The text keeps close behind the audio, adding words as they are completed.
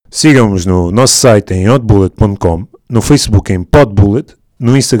Sigam-nos no nosso site em oddbullet.com, no Facebook em podbullet,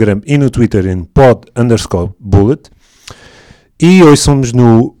 no Instagram e no Twitter em pod_bullet e ouçam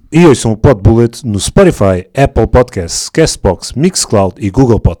o Podbullet no Spotify, Apple Podcasts, Castbox, Mixcloud e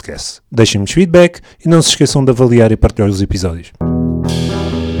Google Podcasts. Deixem-nos feedback e não se esqueçam de avaliar e partilhar os episódios.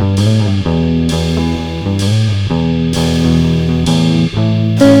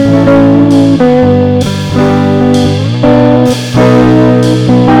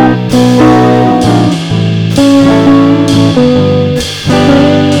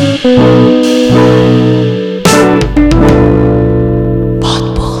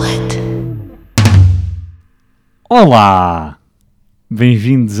 Olá!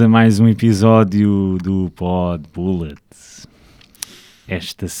 Bem-vindos a mais um episódio do Podbullet.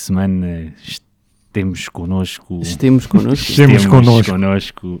 Esta semana temos connosco...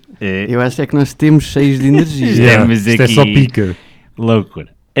 Eu acho que nós estamos cheios de energia. Estamos Isto aqui. é só pica. Loucura.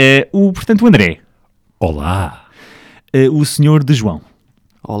 Portanto, o André. Olá! O senhor de João.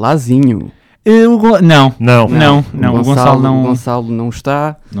 Olazinho. Não. O Gonçalo não... O Gonçalo não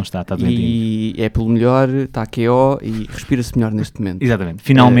está. Não está doentinho. E é pelo melhor, está QO e respira-se melhor neste momento. Exatamente.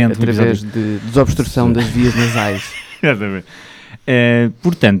 Finalmente. Através de desobstrução das vias nasais. Exatamente.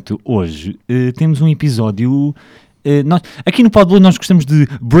 Portanto, hoje temos um episódio... aqui no Podbullet nós gostamos de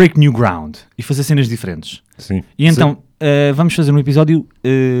break new ground e fazer cenas diferentes. Sim. E então vamos fazer um episódio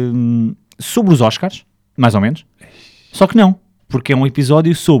sobre os Oscars, mais ou menos. Só que não, porque é um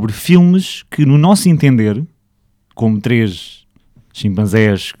episódio sobre filmes que, no nosso entender, como três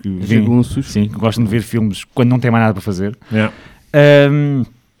chimpanzés que Jagunços. que gostam de ver filmes quando não têm mais nada para fazer, Yeah.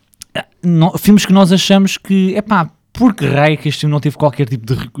 filmes que nós achamos que, por que raio que este filme não teve qualquer tipo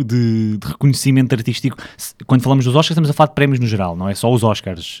de reconhecimento artístico? Quando falamos dos Oscars, estamos a falar de prémios no geral, não é só os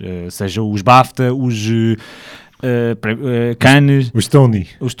Oscars, seja os BAFTA, os Cannes, O Stoney.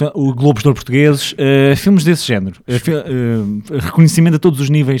 o Globos de Ouro portugueses, filmes desse género, reconhecimento a todos os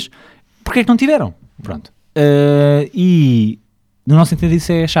níveis. Porquê é que não tiveram? Pronto. E no nosso entender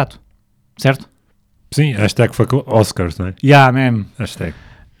isso é chato, certo? Sim, hashtag fuck Oscars, não é? Yeah, man. Hashtag.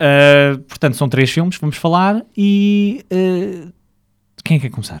 Portanto, são 3 filmes, vamos falar e... quem é que quer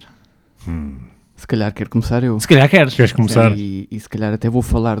começar? Se calhar quero começar eu. Se calhar queres. Queres começar? E se calhar até vou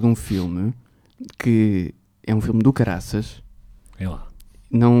falar de um filme que é um filme do caraças. É lá.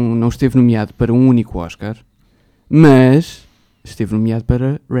 Não esteve nomeado para um único Oscar, mas esteve nomeado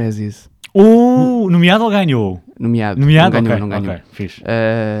para Razzies. Nomeado ou ganhou? Nomeado, Não ganhou. Ok, fixe.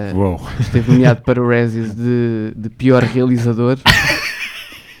 Uou. Esteve nomeado para o Razzies de pior realizador.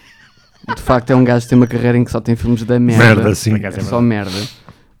 De facto é um gajo que tem uma carreira em que só tem filmes da merda. Merda, sim. Por acaso é Só merda.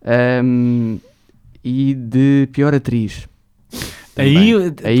 E de pior atriz. Aí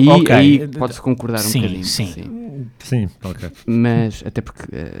Aí pode-se concordar um Sim, bocadinho. sim. Sim, ok. Mas até porque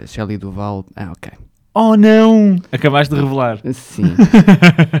Shelley Duvall... ok. Oh não! Acabaste de revelar. Sim.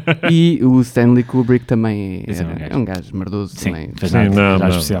 E o Stanley Kubrick também Esse é um gajo merdoso Sim, também. fez Sim, nada, não, já não.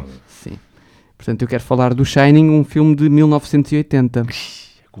 especial. Sim. Portanto, eu quero falar do Shining, um filme de 1980.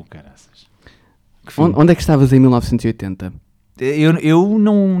 Com caraças. Que filme. Onde é que estavas em 1980? Eu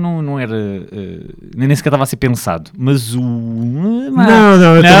não era... nem sequer estava a ser pensado. Mas o... Não,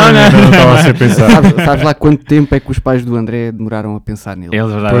 eu também não estava a ser pensado. Sabes lá quanto tempo é que os pais do André demoraram a pensar nele? É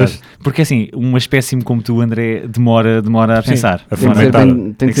verdade. Pois. Porque assim, uma espécie como tu, André, demora a pensar. a Tem que ser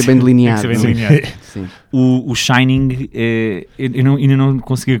bem, tem que ser bem delineado. Tem que ser bem não é? delineado. Sim. O Shining, eu ainda não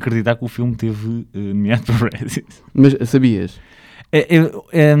consegui acreditar que o filme teve nomeado para o Reddit. Mas sabias?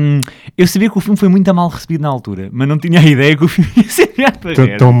 Eu sabia que o filme foi muito mal recebido na altura, mas não tinha a ideia que o filme ia ser nomeado para o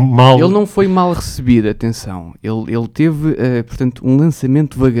Reddit. Tão mal. Ele não foi mal recebido, atenção. Ele teve, portanto, um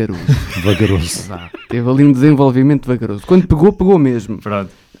lançamento vagaroso. Vagaroso. Teve ali um desenvolvimento vagaroso. Quando pegou mesmo.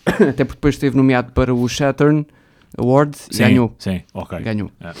 Pronto. Até porque depois esteve nomeado para o Saturn Awards e ganhou. Sim, ok. Ganhou.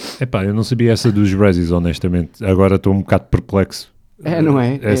 Epá, eu não sabia essa dos Razzies, honestamente. Agora estou um bocado perplexo. Não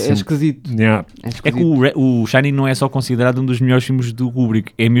é? É assim, esquisito. yeah. É É esquisito. que o Shining não é só considerado um dos melhores filmes do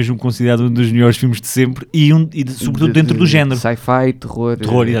Kubrick, é mesmo considerado um dos melhores filmes de sempre e sobretudo dentro do género. Sci-fi, terror.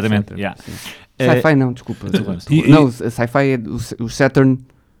 Terror, exatamente. etc. Yeah. Sim. Sci-fi não, desculpa. E- Não, sci-fi é o Saturn.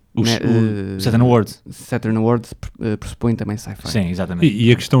 O Saturn Awards. Saturn Awards pressupõe também sci-fi. Sim, exatamente.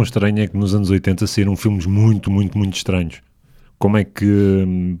 E a questão estranha é que nos anos 80 saíram filmes muito estranhos. Como é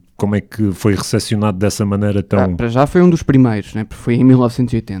que foi recepcionado dessa maneira tão... Para já foi um dos primeiros, né? Porque foi em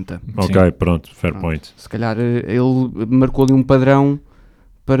 1980. Ok, pronto, fair Pronto. point. Se calhar ele marcou ali um padrão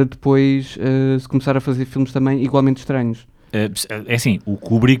para depois se começar a fazer filmes também igualmente estranhos. É assim, o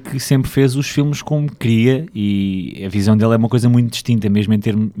Kubrick sempre fez os filmes como queria e a visão dele é uma coisa muito distinta, mesmo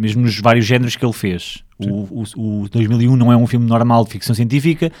nos vários géneros que ele fez. O 2001 não é um filme normal de ficção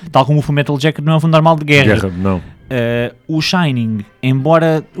científica, tal como o Fullmetal Jacket não é um filme normal de guerra. Não. O Shining,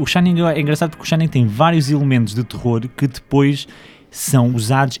 embora... O Shining é engraçado porque o Shining tem vários elementos de terror que depois são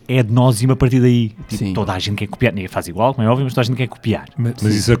usados ad nauseam a partir daí. Tipo, toda a gente quer copiar. Ninguém faz igual, como é óbvio, mas toda a gente quer copiar. Mas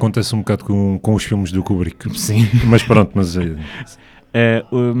isso acontece um bocado com os filmes do Kubrick. Sim. Mas pronto, mas...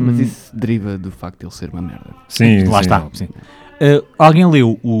 Mas isso deriva do facto de ele ser uma merda. sim, lá está. Sim. Alguém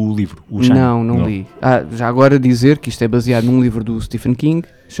leu o livro? O Shining? Não li. Já agora dizer que isto é baseado num livro do Stephen King,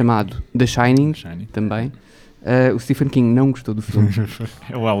 chamado The Shining, também. O Stephen King não gostou do filme.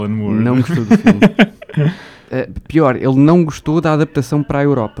 É o Alan Moore. Não gostou do filme. Pior, ele não gostou da adaptação para a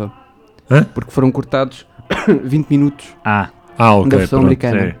Europa. Hã? Porque foram cortados 20 minutos ok. da versão Pronto.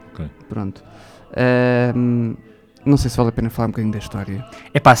 americana. Ok. Pronto. Não sei se vale a pena falar um bocadinho da história.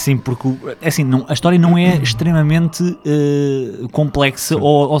 É pá, sim, porque assim, a história não é extremamente complexa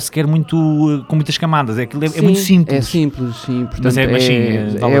ou sequer muito com muitas camadas. É muito simples. É simples, sim. Portanto, Mas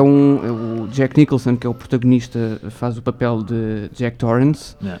o Jack Nicholson, que é o protagonista, faz o papel de Jack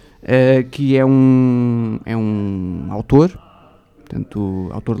Torrance, que é um autor, portanto,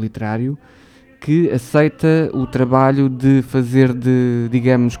 autor literário, que aceita o trabalho de fazer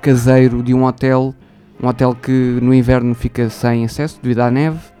digamos, caseiro de um hotel que no inverno fica sem acesso devido à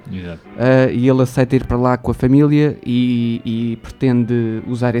neve. E ele aceita ir para lá com a família e pretende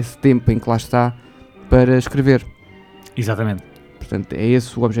usar esse tempo em que lá está para escrever. Exatamente. Portanto, é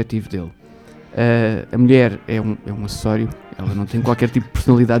esse o objetivo dele. A mulher é um acessório, ela não tem qualquer tipo de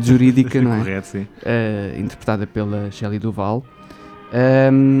personalidade jurídica, não é? Correto, sim. Interpretada pela Shelley Duvall.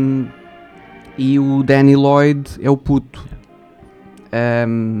 E o Danny Lloyd é o puto.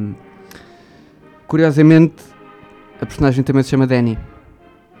 Curiosamente, a personagem também se chama Danny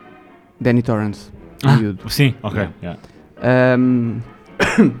Torrance. Sim, ok.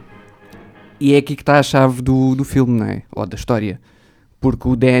 E é aqui que está a chave do filme, não é? Ou da história. Porque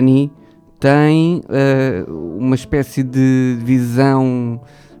o Danny tem uma espécie de visão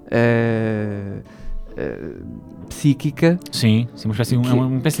psíquica. Sim, uma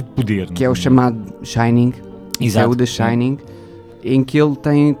espécie de poder. Que é o chamado Shining. Exato. É o The Shining. Em que ele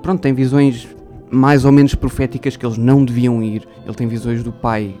tem visões mais ou menos proféticas que eles não deviam ir. Ele tem visões do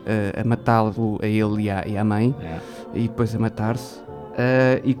pai a matá-lo, a ele e à mãe, e depois a matar-se.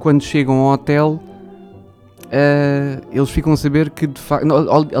 E quando chegam ao hotel, eles ficam a saber que, de facto...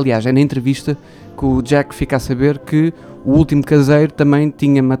 Aliás, é na entrevista que o Jack fica a saber que o último caseiro também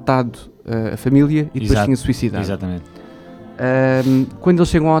tinha matado a família e depois tinha suicidado. Exatamente. Quando eles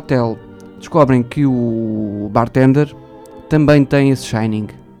chegam ao hotel, descobrem que o bartender também tem esse Shining.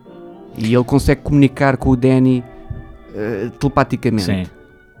 E ele consegue comunicar com o Danny telepaticamente. Sim.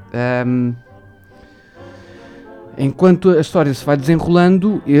 Enquanto a história se vai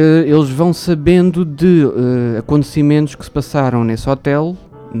desenrolando, eles vão sabendo de acontecimentos que se passaram nesse hotel,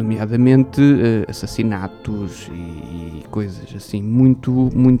 nomeadamente assassinatos e coisas assim muito,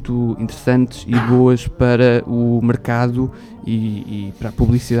 muito interessantes e boas para o mercado e para a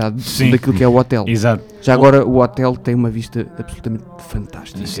publicidade daquilo que é o hotel. Exato. Já agora o hotel tem uma vista absolutamente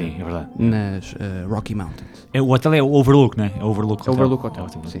fantástica. Sim, é verdade. Nas Rocky Mountains. O hotel é o Overlook, não é? É o Overlook Hotel. Overlook Hotel,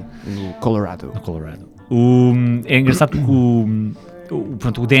 sim, no Colorado. É engraçado porque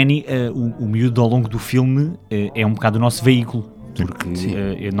o Danny, o miúdo ao longo do filme, é um bocado o nosso veículo.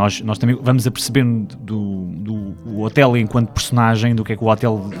 Porque nós também vamos apercebendo do hotel enquanto personagem, do que é que o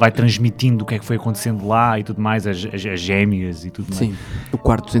hotel vai transmitindo, do que é que foi acontecendo lá e tudo mais, as gêmeas e tudo mais. Sim, o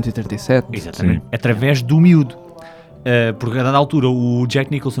quarto 237. Exatamente. Sim. Através do miúdo. Porque a dada altura o Jack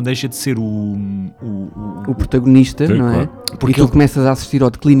Nicholson deixa de ser o protagonista, não é? Claro. Porque tu começas a assistir ao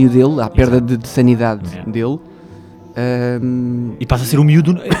declínio dele, à perda de sanidade dele. E passa a ser o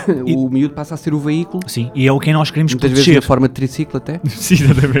miúdo. O miúdo passa a ser o veículo. Sim, e é o que nós queremos muitas proteger. vezes na forma de triciclo até. Sim,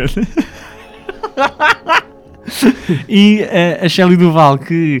 exatamente. E a Shelley Duvall,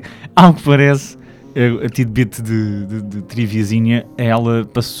 que ao que parece, a tidbit de triviazinha, ela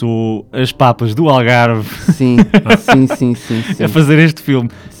passou as papas do Algarve sim. a fazer este filme.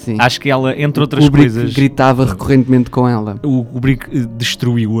 Sim. Acho que ela, entre outras Kubrick coisas, gritava recorrentemente com ela. o Kubrick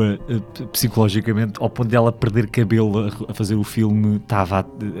destruiu-a psicologicamente ao ponto de ela perder cabelo a fazer o filme.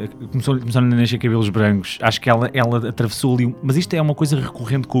 Começaram a nascer cabelos brancos. Acho que ela atravessou ali. Mas isto é uma coisa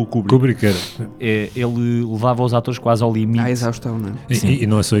recorrente com o Kubrick. Kubrick era. Ele levava os atores quase ao limite. À exaustão, não é? E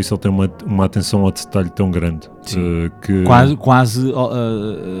não é só isso, ele tem uma atenção ao detalhe tão grande. Que... Quase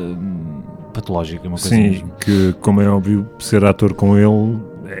patológica, uma coisa Sim, mesmo. que como é óbvio, ser ator com ele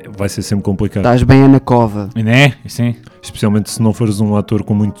vai ser sempre complicado. Estás bem na cova. Né? Sim. Especialmente se não fores um ator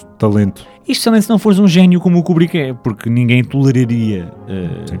com muito talento. Isto também se não fores um gênio como o Kubrick é, porque ninguém toleraria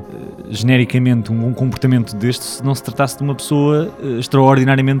genericamente um comportamento deste se não se tratasse de uma pessoa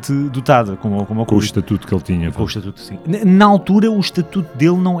extraordinariamente dotada, como o Kubrick. Com o estatuto que ele tinha. Com o estatuto, sim. Na altura, o estatuto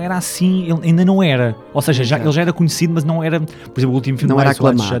dele não era assim, ele ainda não era. Ou seja, ele já era conhecido, mas não era, por exemplo, o último filme Não era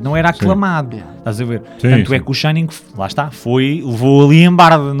aclamado. Não era aclamado. Sim. Estás a ver? Sim, Tanto é que o Shining, lá está, levou ali em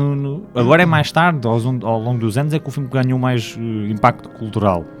barda. Agora é mais tarde, ao longo dos anos, é que o filme ganhou mais impacto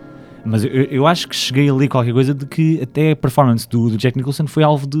cultural. Mas eu acho que cheguei ali qualquer coisa de que até a performance do Jack Nicholson foi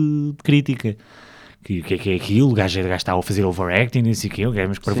alvo de crítica. Que é aquilo, o gajo está a fazer overacting, não sei o quê, o gajo,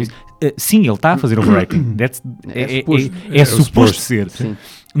 mas para sim, ele está a fazer overacting. É suposto ser. Sim.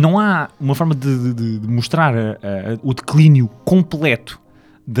 Não há uma forma de mostrar o declínio completo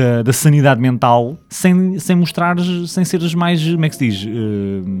da sanidade mental sem mostrares, sem seres mais, como é que se diz,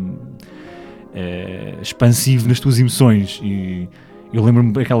 expansivo nas tuas emoções. E eu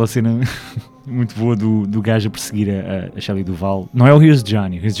lembro-me daquela cena muito boa do gajo a perseguir a Shelley Duvall. Não é o Here's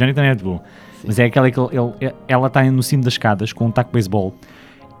Johnny também é muito bom. Sim. Mas é aquela que ela está no cimo das escadas com um taco de beisebol.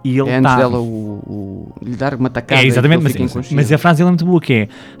 E ele antes dela lhe dar uma tacada. É, exatamente, mas a frase dele é muito boa, que é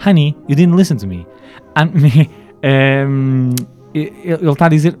Honey, you didn't listen to me. Ele está a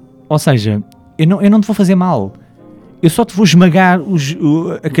dizer, ou seja, eu não te vou fazer mal. Eu só te vou esmagar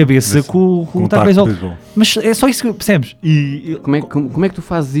a cabeça com o taco de beisebol. Mas é só isso que percebes. Como é que tu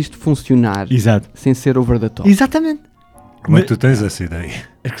fazes isto funcionar? Exato. Sem ser over the top? Exatamente. Como é que tu tens essa ideia?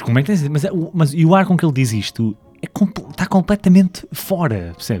 Como é que tens? Mas e o ar com que ele diz isto está completamente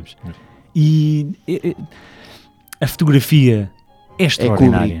fora, percebes? E a fotografia é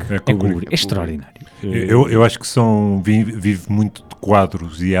extraordinária. É Kubrick. É extraordinário. Eu acho que vive muito de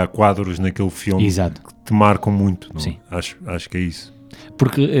quadros, e há quadros naquele filme. Exato. Que te marcam muito. Não? Sim. Acho que é isso.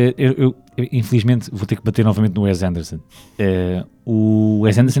 Porque eu infelizmente vou ter que bater novamente no Wes Anderson. O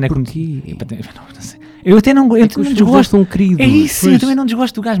Wes Anderson é como... Não sei. Eu até não desgosto. Um querido. É isso, eu também não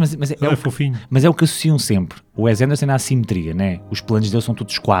desgosto do gajo, mas é fofinho. Mas é o que associam sempre. O Wes Anderson é a assimetria, né? Os planos dele são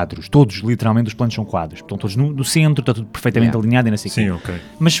todos quadros. Todos, literalmente, os planos são quadros. Estão todos no centro, está tudo perfeitamente alinhado e não sei o quê. Sim, ok.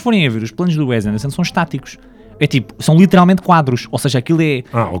 Mas se forem a ver, os planos do Wes Anderson são estáticos. É tipo, são literalmente quadros. Ou seja, aquilo é...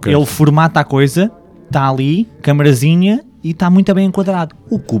 Okay. Ele formata a coisa, está ali, camarazinha, e está muito bem enquadrado.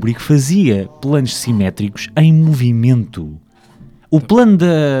 O Kubrick fazia planos simétricos em movimento. O plano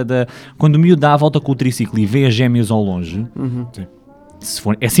quando o miúdo dá a volta com o triciclo e vê as gêmeas ao longe,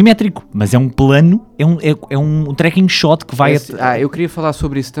 é simétrico, mas é um plano, é um tracking shot que vai... eu queria falar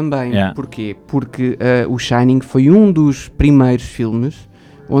sobre isso também. Porquê? Porque o Shining foi um dos primeiros filmes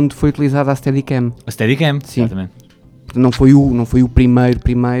onde foi utilizada a Steadicam. A Steadicam, sim. Exatamente. Não foi o primeiro,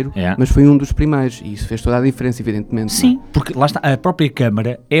 mas foi um dos primeiros, e isso fez toda a diferença, evidentemente. Sim, porque lá está, a própria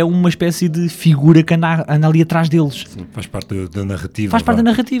câmara é uma espécie de figura que anda ali atrás deles. Sim. Faz parte da narrativa. Faz parte da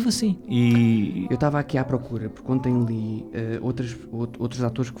narrativa, sim. E... Eu estava aqui à procura, porque ontem li outros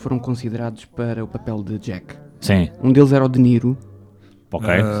atores que foram considerados para o papel de Jack. Sim. Um deles era o De Niro. Ok.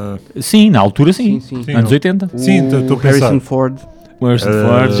 Sim, na altura sim. Anos 80. Sim, estou a pensar. Harrison Ford. O Harrison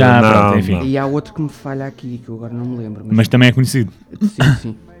Ford já, pronto, enfim. Não. E há outro que me falha aqui, que eu agora não me lembro. Mas também é conhecido.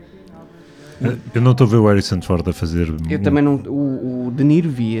 Sim. Eu não estou a ver o Harrison Ford a fazer... Eu também não... O De Niro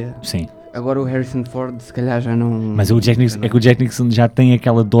via. Sim. Agora o Harrison Ford se calhar já não... Mas o Jack Nicholson, é que o Jack Nicholson já tem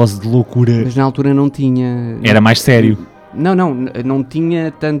aquela dose de loucura... Mas na altura não tinha... Era mais sério. Não tinha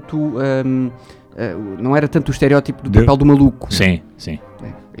tanto... não era tanto o estereótipo do papel do maluco. Sim.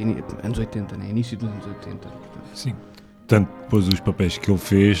 Anos 80, né? Início dos anos 80. Portanto. Sim. Tanto depois os papéis que ele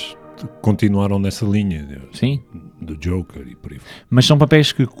fez continuaram nessa linha. Sim. Do Joker e por aí. Mas são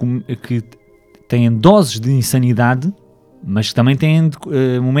papéis que têm doses de insanidade, mas que também têm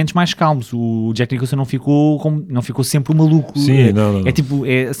momentos mais calmos. O Jack Nicholson não ficou sempre o maluco. Sim, não. É tipo,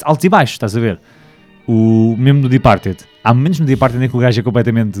 altos e baixos, estás a ver? Mesmo no Departed. Há momentos no Departed em que o gajo é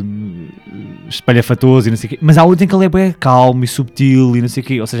completamente espalhafatoso e não sei o quê, mas há outros em que ele é bem calmo e subtil e não sei o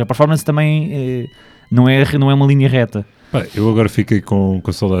quê. Ou seja, a performance também não é uma linha reta. Eu agora fiquei com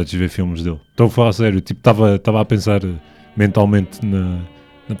saudades de ver filmes dele. Estou a falar sério, tipo, estava a pensar mentalmente na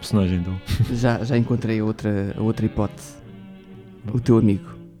personagem dele. Já encontrei a outra hipótese. O teu amigo.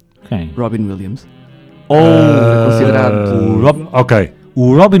 Quem? Robin Williams. Considerado... Ok.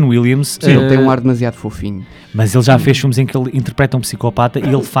 O Robin Williams... Sim, ele tem um ar demasiado fofinho. Mas ele já fez filmes em que ele interpreta um psicopata e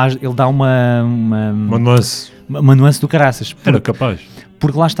ele dá uma nuance. Uma nuance do caraças. Era capaz.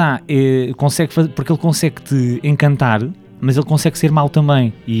 Porque lá está, porque ele consegue te encantar, mas ele consegue ser mau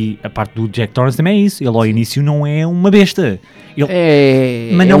também. E a parte do Jack Torrance também é isso. Ele ao início não é uma besta.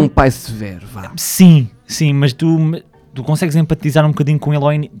 Ele é um pai severo, vá. Sim, mas tu consegues empatizar um bocadinho com ele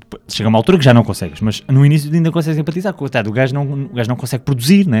ao início. Chega uma altura que já não consegues, mas no início ainda consegues empatizar. Coitado, o gajo não consegue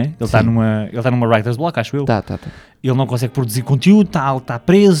produzir, né? Ele está numa writer's block, acho eu. Tá. Ele não consegue produzir conteúdo, está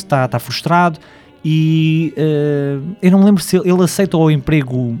preso, está frustrado e eu não me lembro se ele aceita o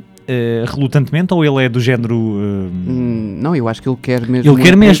emprego relutantemente ou ele é do género... Não, eu acho que ele quer mesmo. Ele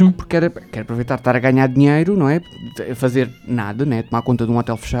quer mesmo. Porque quer aproveitar de estar a ganhar dinheiro, não é? A fazer nada, né? Tomar conta de um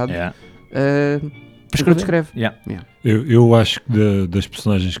hotel fechado. Yeah. Para escreve. Yeah. Eu acho que das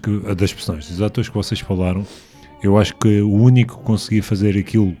personagens, dos atores que vocês falaram, eu acho que o único que conseguia fazer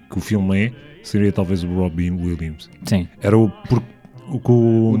aquilo que o filme seria talvez o Robin Williams. Sim. Era o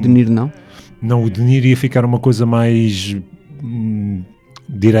De Niro não? Não, o De Niro ia ficar uma coisa mais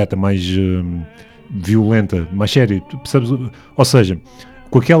direta, mais violenta, mais séria, tu percebes? Ou seja,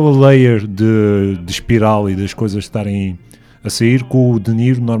 com aquela layer de espiral e das coisas estarem a sair, com o De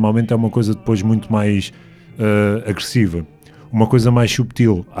Niro normalmente é uma coisa depois muito mais agressiva, uma coisa mais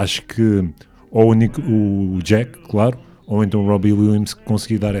subtil. Acho que ou o Jack, claro, ou então o Robbie Williams que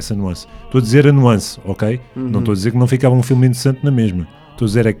conseguia dar essa nuance. Estou a dizer a nuance, ok? Não estou a dizer que não ficava um filme interessante na mesma. Estou a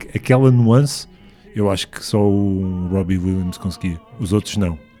dizer aquela nuance, eu acho que só o Robbie Williams conseguia. Os outros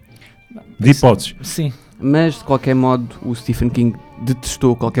não. De hipóteses. Sim. Mas, de qualquer modo, o Stephen King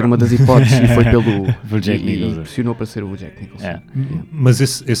detestou qualquer uma das hipóteses e foi pelo Jack Nicholson. E pressionou para ser o Jack Nicholson. Yeah. Mas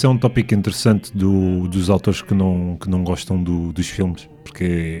esse é um tópico interessante dos autores que não gostam dos filmes,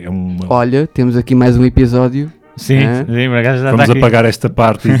 porque é uma... Olha, temos aqui mais um episódio. Sim, por acaso já Vamos está aqui. apagar esta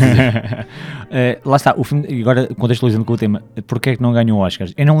parte. Lá está, o filme, e agora contextualizando com o tema, porque é que não ganhou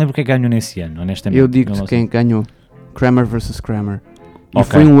Oscars? Eu não lembro o que é que ganhou nesse ano, honestamente. Eu digo-te quem ganhou. Kramer vs. Kramer. E Ok.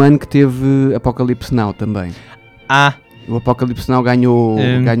 foi um ano que teve Apocalypse Now também. O Apocalypse Now ganhou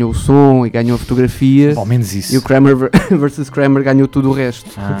o som e ganhou a fotografia. Ao menos isso. E o Kramer vs. Kramer ganhou tudo o resto.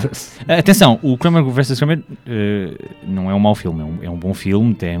 Atenção, o Kramer vs. Kramer não é um mau filme, é um bom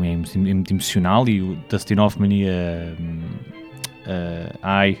filme, é muito emocional, e o Dustin Hoffman e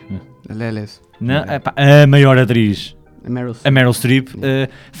Leles. a maior atriz, A Meryl Streep,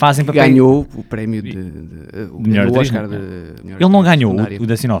 fazem papel... ganhou o prémio de melhor atriz, Oscar não? de melhor Ele não atriz ganhou secundária. o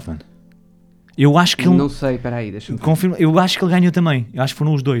Dustin Hoffman. Eu acho que ele... Não sei, peraí, deixa-me ver. Confirmo, eu acho que ele ganhou também. Eu acho que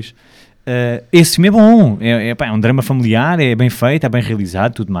foram os dois. Esse filme é bom. É um drama familiar, é bem feito, é bem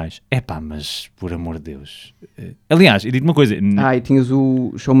realizado, tudo mais. Mas, por amor de Deus. Aliás, eu digo uma coisa. E tinhas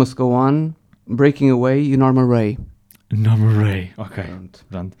o Show Must Go On, Breaking Away e Norma Ray. Norma Ray, ok.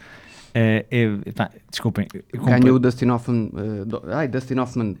 Pronto. Desculpem. Ganhou o Dustin Hoffman, Dustin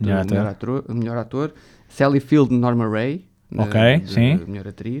Hoffman de melhor ator. Sally Field, Norma Ray. Sim. Melhor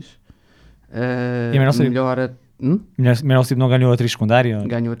atriz. E a Meryl Streep? Meryl Streep não ganhou a atriz secundária?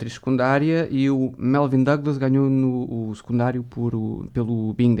 Ganhou a atriz secundária e o Melvin Douglas ganhou o secundário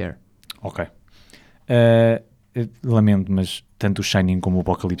pelo Being There. Ok. Lamento, mas tanto o Shining como o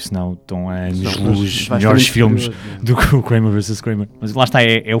Apocalypse Now estão a anos-luz melhores filmes do que o Kramer vs. Kramer. Mas lá está,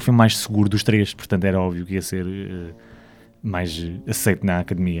 é o filme mais seguro dos três, portanto era óbvio que ia ser mais aceito na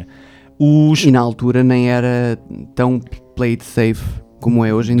academia. E na altura nem era tão played safe como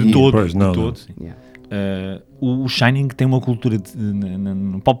é hoje em dia. De todo. Sim. O Shining tem uma cultura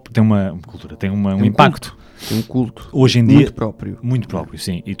tem um impacto. Tem um culto hoje em dia muito próprio,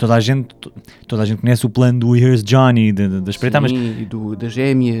 sim. E toda a gente conhece o plano do Here's Johnny, da Espreita, mas e das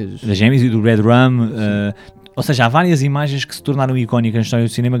Gêmeas. Das Gêmeas e do Red Rum. Ou seja, há várias imagens que se tornaram icónicas na história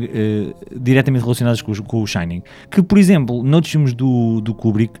do cinema diretamente relacionadas com o Shining. Que, por exemplo, noutros filmes do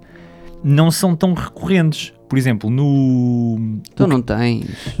Kubrick não são tão recorrentes. Por exemplo, Então não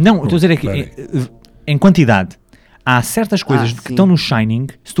tens. Não, estou a dizer aqui, em quantidade. Há certas coisas que estão no Shining.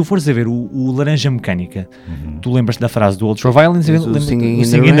 Se tu fores a ver o Laranja Mecânica, tu lembras-te da frase do Ultraviolence, o Singing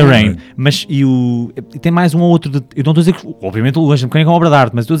in the Rain. Mas e tem mais um ou outro. Eu não estou a dizer que, obviamente, o Laranja Mecânica é uma obra de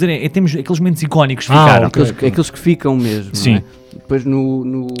arte, mas estou a dizer, temos aqueles momentos icónicos que ficaram. Aqueles que ficam mesmo. Sim. Não é? Depois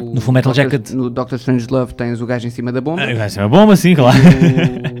no Full Metal Jacket, no Doctor Strangelove tens o gajo em cima da bomba. Vai ser uma bomba, sim, claro.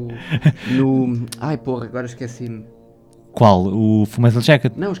 Ai porra, agora esqueci-me. Qual? O Full Metal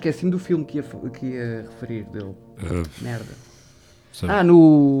Jacket? Não, esqueci-me do filme que ia referir dele. Merda. Sorry.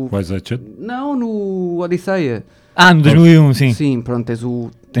 No... Wise Age? Não, no Odisseia. No 2001, sim. Sim,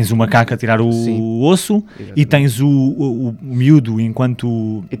 pronto, Tens o macaco a tirar o osso. Exatamente. E tens o miúdo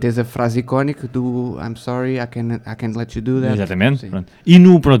enquanto... E tens a frase icónica do I'm sorry, I can't let you do that. Exatamente. Pronto. E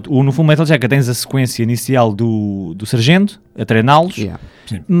no Full Metal Jacket tens a sequência inicial do sargento a treiná-los. Yeah.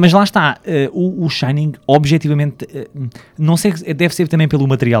 Mas lá está, o Shining, objetivamente, não sei, deve ser também pelo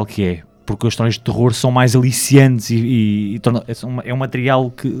material que é. Porque as histórias de terror são mais aliciantes e é um material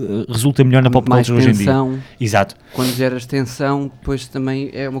que resulta melhor na pop culture hoje em dia. Exato. Quando geras tensão, depois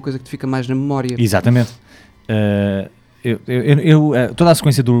também é uma coisa que te fica mais na memória. Exatamente. toda a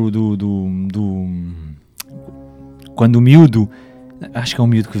sequência quando o miúdo, acho que é o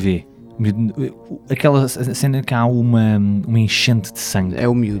miúdo que vê, aquela cena que há uma enchente de sangue. É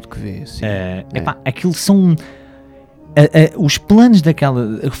o miúdo que vê, sim. Aquilo são... os planos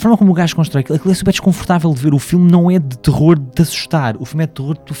daquela... A forma como o gajo constrói aquilo é super desconfortável de ver. O filme não é de terror de te assustar. O filme é de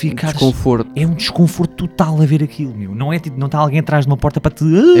terror de tu ficares... Desconforto. É um desconforto total a ver aquilo, meu. Não é tipo, não está alguém atrás de uma porta para te...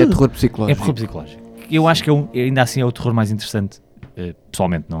 É terror psicológico. É terror psicológico. Eu acho que ainda assim é o terror mais interessante.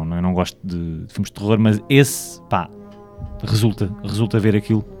 Pessoalmente, eu não gosto de filmes de terror, mas esse, pá, resulta ver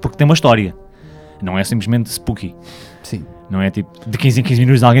aquilo. Porque tem uma história. Não é simplesmente spooky. Sim. Não é tipo, de 15 em 15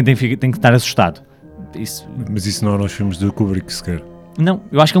 minutos alguém tem que estar assustado. Mas isso não eram os filmes do Kubrick sequer. Não,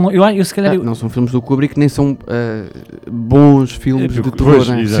 eu acho que eu se calhar... Não são filmes do Kubrick, nem são bons filmes de terror, Pois,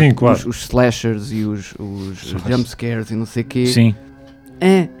 né? sim, claro. Os slashers e os jumpscares e não sei o quê. Sim.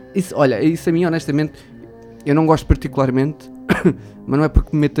 Isso a mim, honestamente, eu não gosto particularmente, mas não é porque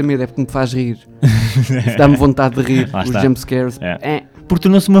me meta medo, é porque me faz rir. Isso dá-me vontade de rir. Os jumpscares. Porque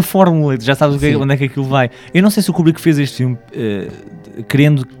tornou-se uma fórmula, já sabes onde é que aquilo vai. Eu não sei se o Kubrick fez este filme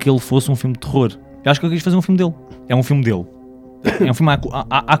querendo que ele fosse um filme de terror. Eu acho que ele quis fazer um filme dele. É um filme dele. É um filme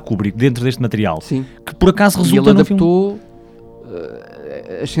à Kubrick, dentro deste material. Sim. Que por acaso resulta e ele no filme. adaptou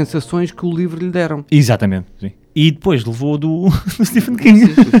as sensações que o livro lhe deram. Exatamente, sim. E depois levou do Stephen King.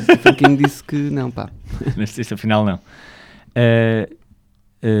 Sim, o Stephen King disse que não, pá. Neste afinal não.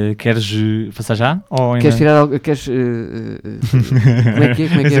 Queres passar já? Ou Queres tirar algo? Como é que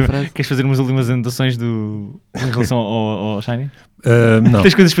é a frase? Queres fazer umas últimas anotações em relação ao Shining? Não.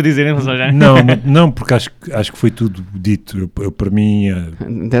 Tens coisas para dizer em relação ao Shining? Não, porque acho que foi tudo dito. Eu para mim...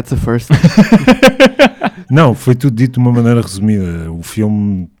 That's a first. Não, foi tudo dito de uma maneira resumida. O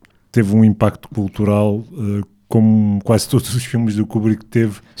filme teve um impacto cultural como quase todos os filmes do Kubrick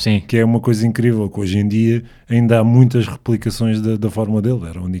teve. Sim. Que é uma coisa incrível, que hoje em dia ainda há muitas replicações da forma dele,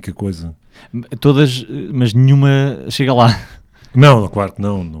 era a única coisa. Todas, mas nenhuma chega lá. Não, claro que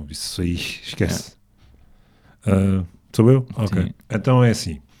não, isso aí, esquece. Sou eu? Ok. Sim. Então é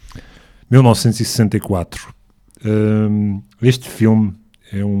assim, 1964, este filme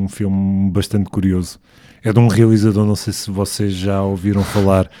é um filme bastante curioso, é de um realizador, não sei se vocês já ouviram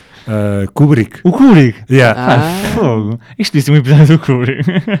falar, Kubrick. O Kubrick? Yeah. Fogo. Isto disse um episódio do Kubrick.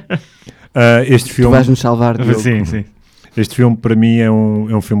 Este filme... Tu vais-nos salvar, Diogo. Sim. Este filme para mim é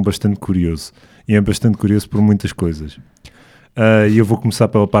um filme bastante curioso, e é bastante curioso por muitas coisas. E eu vou começar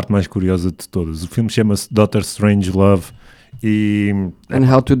pela parte mais curiosa de todas. O filme chama-se Dr. Strangelove e... And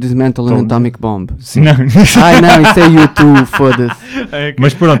How to Dismantle an Atomic Bomb. Sim. Não. Não, isso é YouTube, foda-se.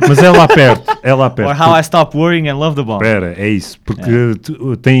 Mas pronto, mas é lá perto. Or How I Stopped Worrying and Love the Bomb. Espera, é isso, porque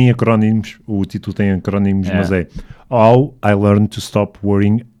tem acrónimos, o título tem acrónimos, mas é How I Learned to Stop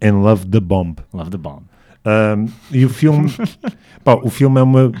Worrying and Love the Bomb. Love the Bomb. E o filme, o filme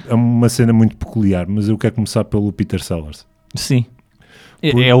é uma cena muito peculiar, mas eu quero começar pelo Peter Sellers. Sim.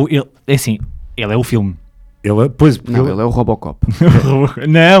 Ele é o filme. Ele Ele é o Robocop.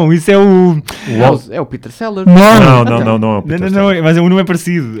 Não, isso é o... É o Peter Sellers. Não é o Peter Sellers. Não, mas o nome é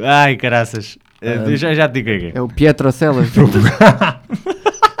parecido. Ai, caraças. Já te digo o que é. É o Pietro Sellers.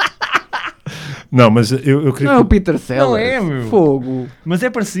 Não, mas eu queria... Não é o Peter Sellers. Não é, meu. Fogo. Mas é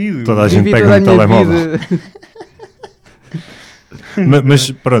parecido. Toda a gente Vivi pega toda no a minha telemóvel. vida.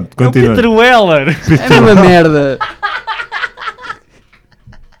 Mas pronto, É o continuando. Peter Weller. É uma merda.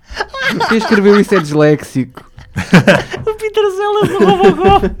 Quem escreveu isso é disléxico. O Peter Sellers do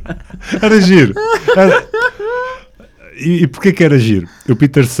Robocop. Era giro. E porquê que era giro? O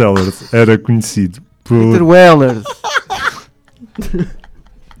Peter Sellers era conhecido Peter Wellers.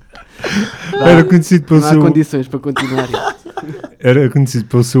 Era conhecido pelo Não há seu... condições para continuar. Era conhecido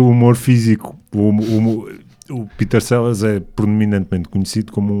pelo seu humor físico. O Peter Sellers é predominantemente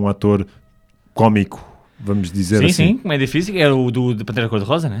conhecido como um ator cómico, vamos dizer assim. Sim, como é difícil. Era o de Pantera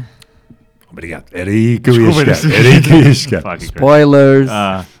Cor-de-Rosa, né? Obrigado. Era aí que eu ia Desculpa, chegar. Era aí que eu ia chegar. Fuck, Spoilers.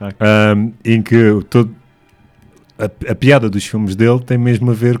 fuck. Em que a piada dos filmes dele tem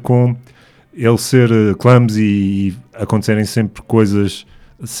mesmo a ver com ele ser clumsy e acontecerem sempre coisas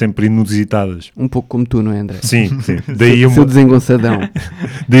sempre inusitadas. Um pouco como tu, não é, André? Sim. Daí Seu desengonçadão.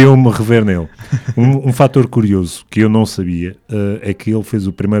 daí eu me rever nele. Um fator curioso que eu não sabia é que ele fez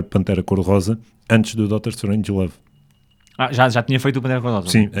o primeiro Pantera Cor-de-Rosa antes do Dr. Strangelove. Já tinha feito o Pantera Cor-de-Rosa?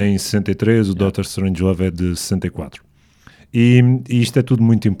 Sim, em 63, o Dr. Strangelove é de 64. E isto é tudo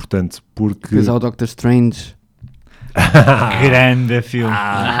muito importante porque... Fez ao Doctor Strange. Grande filme.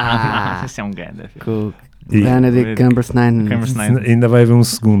 Esse é um grande filme. Benedict Cumberbatch. Ainda vai haver um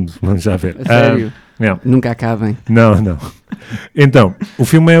segundo, vamos já ver. A sério? Não. Nunca acabem. Não. Então, o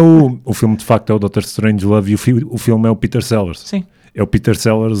filme de facto é o Dr. Strangelove e o filme é o Peter Sellers. Sim. É o Peter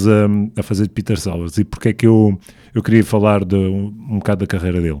Sellers a fazer de Peter Sellers. E porque é que eu queria falar um bocado da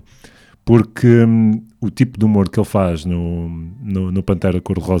carreira dele? Porque o tipo de humor que ele faz no Pantera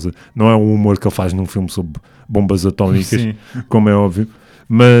Cor-de-Rosa não é um humor que ele faz num filme sobre bombas atómicas, Sim. como é óbvio,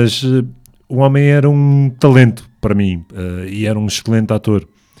 mas o homem era um talento para mim e era um excelente ator.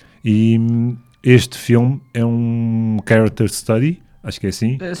 E este filme é um character study, acho que é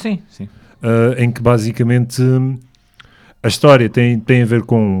assim, Sim. em que basicamente a história tem a ver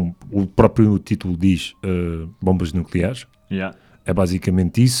com, o próprio título diz, bombas nucleares. Yeah. É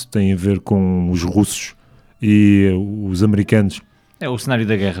basicamente isso, tem a ver com os russos e os americanos. É o cenário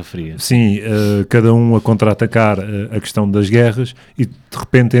da Guerra Fria. Sim, cada um a contra-atacar a questão das guerras e de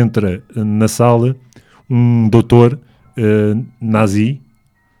repente entra na sala um doutor nazi,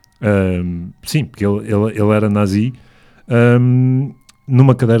 sim, porque ele era nazi,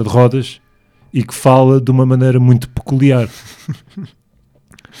 numa cadeira de rodas e que fala de uma maneira muito peculiar.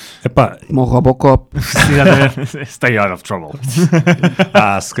 Epá, Como o Robocop. Stay out of trouble.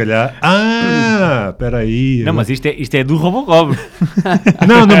 se calhar... espera aí. Não, mas isto é do Robocop.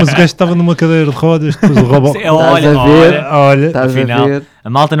 Não, mas o gajo estava numa cadeira de rodas, depois o Robocop... Olha, Estás afinal, a ver? a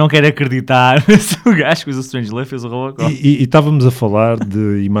malta não quer acreditar se o gajo que fez o Strangelove fez o Robocop. E estávamos a falar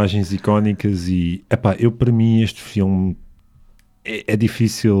de imagens icónicas e, eu para mim este filme é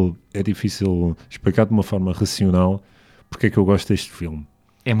difícil explicar de uma forma racional porque é que eu gosto deste filme.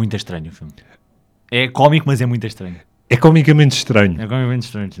 É muito estranho o filme. É cómico, mas é muito estranho. É comicamente estranho, É comicamente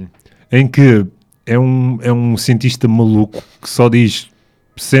estranho, sim. em que é um cientista maluco que só diz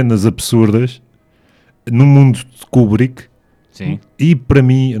cenas absurdas no mundo de Kubrick. Sim. E para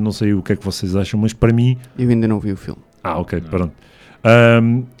mim, eu não sei o que é que vocês acham, mas para mim... Eu ainda não vi o filme. Ok, pronto.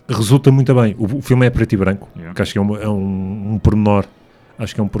 Resulta muito bem. O filme é preto e branco, Yeah. que acho que é um pormenor.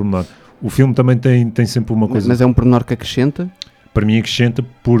 Acho que é um pormenor. O filme também tem sempre uma coisa... Mas é um pormenor que acrescenta? Para mim acrescenta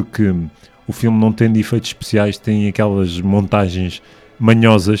porque o filme não tem de efeitos especiais, tem aquelas montagens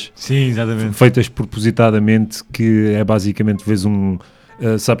manhosas, Sim, exatamente. feitas propositadamente, que é basicamente, vês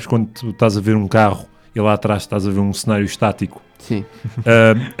sabes quando tu estás a ver um carro e lá atrás estás a ver um cenário estático? Sim.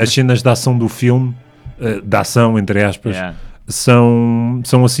 As cenas de ação do filme, de ação, entre aspas, Yeah. são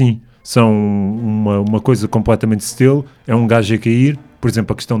assim, são uma coisa completamente still, é um gajo a cair, por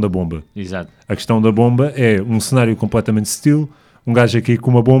exemplo, a questão da bomba. Exato. A questão da bomba é um cenário completamente still, um gajo a cair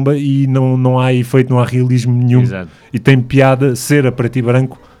com uma bomba e não há efeito, não há realismo nenhum. Exato. E tem piada ser a preto e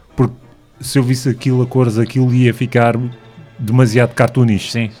branco, porque se eu visse aquilo a cores, aquilo ia ficar demasiado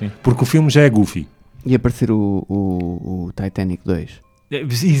cartoonish. Sim. Porque o filme já é goofy. E aparecer o Titanic 2.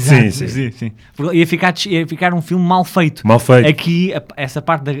 Exato. Sim. Ia ficar um filme mal feito. Mal feito. Aqui, essa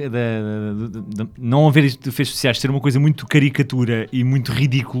parte de não haver efeitos sociais ser uma coisa muito caricatura e muito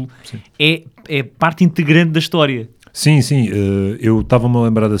ridículo é parte integrante da história. Sim, eu estava-me a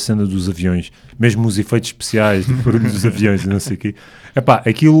lembrar da cena dos aviões, mesmo os efeitos especiais, do barulho dos aviões e não sei o quê.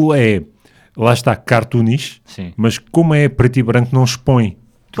 Aquilo lá está, cartoonish, Sim. mas como é preto e branco não expõe.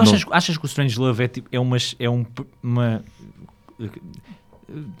 Tu achas que o Strangelove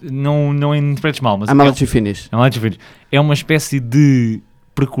não interpretes mal, mas I'm out to finish. é uma espécie de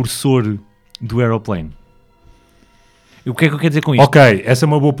precursor do Aeroplane. O que é que eu quero dizer com isto? Ok, essa é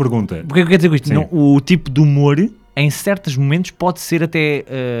uma boa pergunta. O que é que eu quero dizer com isto? Sim. Não, o tipo de humor, em certos momentos, pode ser até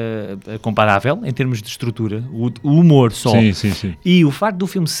comparável, em termos de estrutura. O humor só. Sim. E o facto do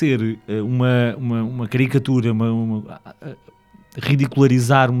filme ser uma caricatura,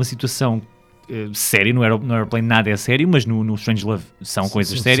 ridicularizar uma situação séria, no Aeroplane nada é sério, mas no Strangelove são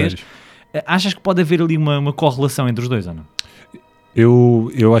coisas sérias. Achas que pode haver ali uma correlação entre os dois ou não?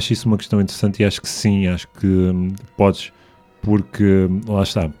 Eu acho isso uma questão interessante e acho que sim, acho que podes, porque lá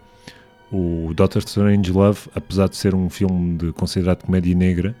está, o Dr. Strangelove, apesar de ser um filme considerado comédia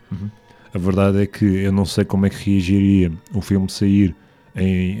negra, a verdade é que eu não sei como é que reagiria o filme sair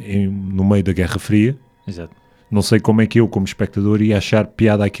no meio da Guerra Fria. Exato. Não sei como é que eu, como espectador, ia achar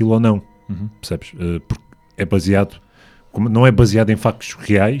piada aquilo ou não. Percebes? Porque é baseado, não é baseado em factos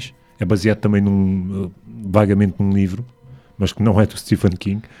reais, é baseado também vagamente num livro, mas que não é do Stephen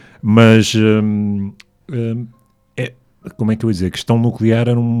King. Mas como é que eu ia dizer? A questão nuclear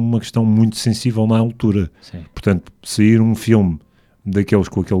era uma questão muito sensível na altura. Sim. Portanto, sair um filme daqueles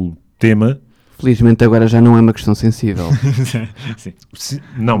com aquele tema Felizmente agora já não é uma questão sensível. Sim.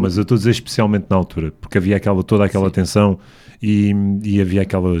 Não, mas eu estou a dizer especialmente na altura, porque havia toda aquela tensão e havia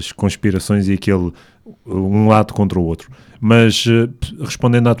aquelas conspirações e um lado contra o outro. Mas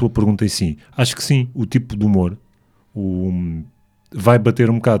respondendo à tua pergunta em si, acho que sim, o tipo de humor vai bater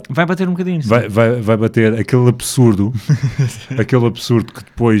um bocado. Vai bater um bocadinho. Vai bater aquele absurdo que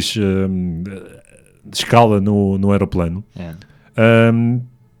depois escala no aeroplano.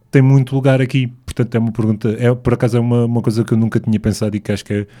 Tem muito lugar aqui, portanto é uma pergunta, por acaso é uma coisa que eu nunca tinha pensado e que acho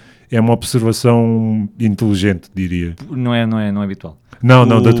que é uma observação inteligente, diria. Não é habitual. Não,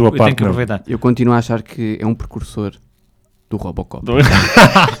 da tua eu parte tenho que não. aproveitar. Eu continuo a achar que é um precursor do Robocop.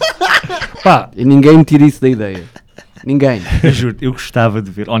 Pá, E ninguém me tira isso da ideia. Ninguém. Eu juro, eu gostava de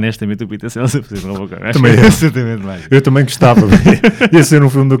ver, honestamente, o Peter Sellers a fazer um Robocop. Acho Também que é eu. absolutamente mágico. eu também gostava, ia ser um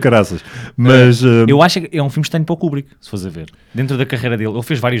filme do caraças, mas Eu acho que é um filme estranho para o Kubrick, se fores a ver. Dentro da carreira dele, ele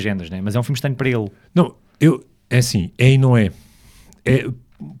fez vários géneros, né? Mas é um filme estranho para ele. não, é assim, é e não é. É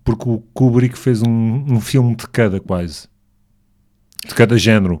porque o Kubrick fez um filme de cada quase, de cada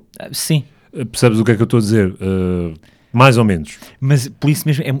género. Sim, Percebes o que é que eu estou a dizer? Mais ou menos. mas por isso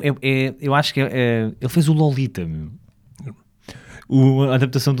mesmo, eu acho que ele fez o Lolita, meu. A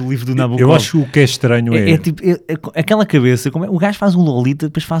adaptação do livro do Nabokov. Eu acho que o que é estranho é... tipo, aquela cabeça, o gajo faz um Lolita,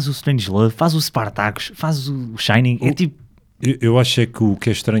 depois faz o Strangelove, faz o Spartacus, faz o Shining, é tipo... Eu acho é que o que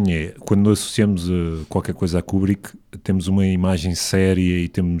é estranho é, quando associamos qualquer coisa a Kubrick, temos uma imagem séria e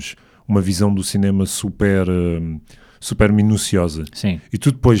temos uma visão do cinema super minuciosa. Sim, E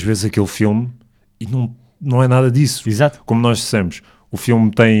tu depois vês aquele filme e não é nada disso. exato. Como nós dissemos, o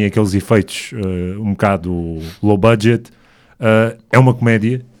filme tem aqueles efeitos um bocado low budget, é uma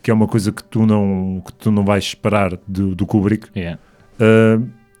comédia, que é uma coisa que tu não vais esperar do Kubrick. Yeah.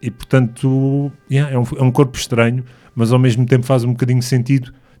 E portanto é um corpo estranho, mas ao mesmo tempo faz um bocadinho de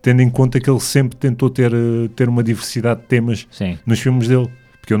sentido, tendo em conta que ele sempre tentou ter uma diversidade de temas Sim. nos filmes dele,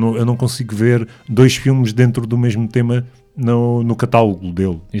 porque eu não consigo ver 2 filmes dentro do mesmo tema no catálogo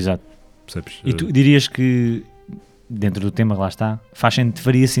dele, Exato. percebes? E tu dirias que, dentro do tema, lá está,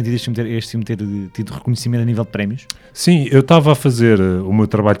 faria sentido este filme ter tido reconhecimento a nível de prémios? Sim, eu estava a fazer o meu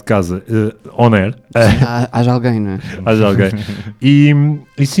trabalho de casa on air, Haja alguém, não é? haja alguém, e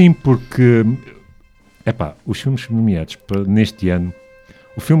sim, porque os filmes nomeados neste ano,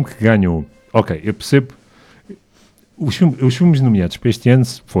 o filme que ganhou, ok, eu percebo, os filmes nomeados para este ano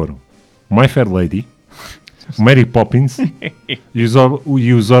foram My Fair Lady, Mary Poppins e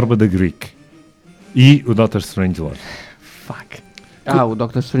o Zorba the Greek e o Doctor Strangelove. Fuck. O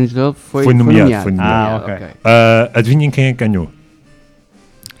Doctor Strangelove Foi nomeado. Ok. Adivinhem quem é que ganhou?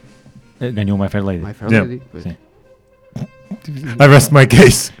 Ganhou o My Fair Lady. My Fair Yeah. Lady. Pois. Sim. I rest my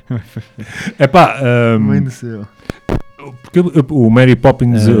case. Mãe do céu. Porque o Mary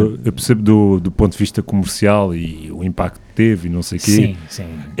Poppins eu percebo do ponto de vista comercial e o impacto que teve e não sei o quê. Sim.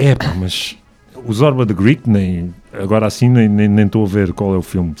 Mas o Zorba the Greek, agora assim nem estou a ver qual é o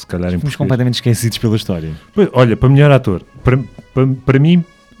filme, se calhar em Fomos português. completamente esquecidos pela história. Pois, olha, para melhor ator, para mim,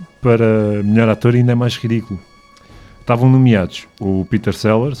 para melhor ator ainda é mais ridículo. Estavam nomeados o Peter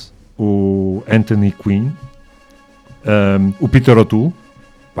Sellers, o Anthony Quinn, o Peter O'Toole,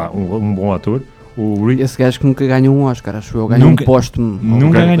 um bom ator, Esse gajo que nunca ganhou um Oscar, acho eu. Ganhou Nunca- um póstumo.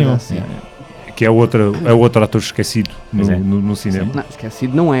 Nunca Alguma ganhou. coisa assim. que é outro ator esquecido Pois é. no cinema. Não,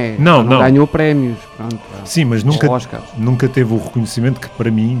 esquecido não é. Não. Ganhou prémios. Pronto. Sim, mas Oscars. nunca teve o reconhecimento que para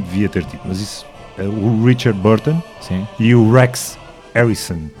mim devia ter tido. Mas isso, o Richard Burton Sim. e o Rex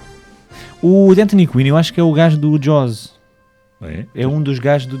Harrison. O Anthony Quinn, eu acho que é o gajo do Jaws. É? É um dos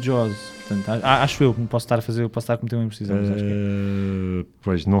gajos do Jaws. Portanto, acho eu que posso estar a cometer uma imprecisão. Mas acho que é.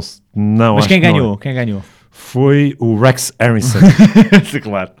 Pois não. Mas acho quem que não ganhou? é. Quem ganhou? Foi o Rex Harrison.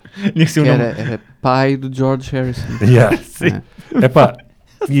 Claro. Tinha que ser o Que nome. era pai do George Harrison. Yeah. Sim. Epá,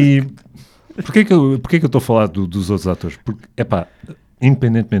 e porquê que eu estou a falar dos outros atores? Porque,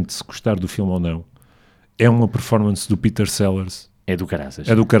 independentemente de se gostar do filme ou não, é uma performance do Peter Sellers. É do caraças.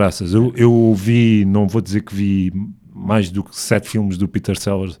 É do caraças. Eu vi, não vou dizer que vi mais do que 7 filmes do Peter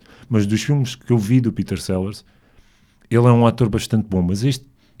Sellers, mas dos filmes que eu vi do Peter Sellers, ele é um ator bastante bom, mas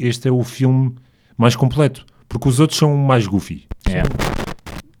este é o filme mais completo, porque os outros são mais goofy. É.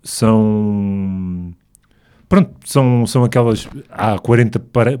 São aquelas, há 40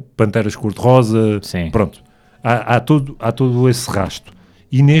 panteras cor-de-rosa, Sim. pronto, há todo esse rasto,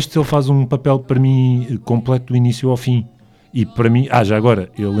 e neste ele faz um papel para mim completo do início ao fim, e para mim, já agora,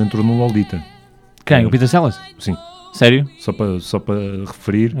 ele entrou no Lolita. Quem? O Peter Sellers? Sim, Sério? só para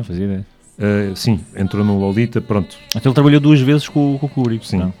referir, Não fazia ideia. sim, entrou no Lolita, pronto. Então ele trabalhou 2 vezes com o Kubrick.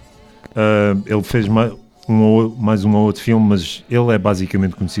 Sim. Não. Ele fez mais um ou outro filme, mas ele é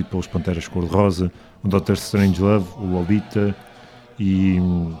basicamente conhecido pelos Panteras Cor-de-Rosa, o Doctor Strangelove, o Lolita e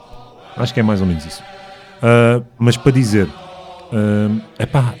acho que é mais ou menos isso. Mas para dizer,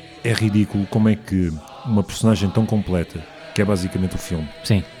 é ridículo como é que uma personagem tão completa, que é basicamente o filme,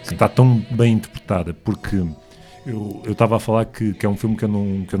 Sim, que está tão bem interpretada, porque eu estava a falar que é um filme que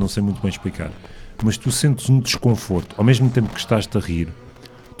eu não sei muito bem explicar, mas tu sentes um desconforto, ao mesmo tempo que estás-te a rir,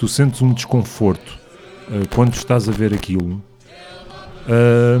 tu sentes um desconforto quando estás a ver aquilo,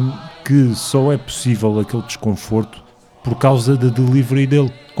 que só é possível aquele desconforto por causa da delivery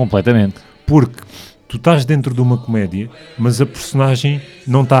dele. completamente. Porque tu estás dentro de uma comédia, mas a personagem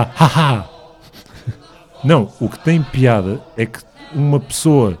não está haha. Não, o que tem piada é que uma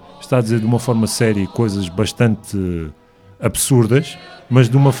pessoa está a dizer de uma forma séria coisas bastante absurdas, mas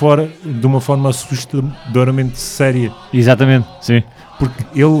de uma forma assustadoramente séria. Exatamente, sim. Porque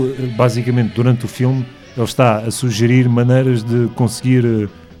ele, basicamente, durante o filme, ele está a sugerir maneiras de conseguir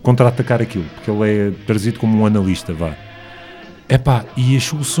contra-atacar aquilo, porque ele é trazido como um analista, vá. E as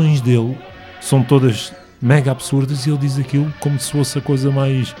soluções dele são todas mega absurdas e ele diz aquilo como se fosse a coisa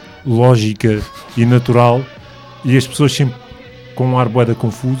mais lógica e natural, e as pessoas sempre com um ar bué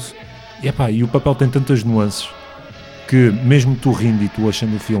confuso. E o papel tem tantas nuances que mesmo tu rindo e tu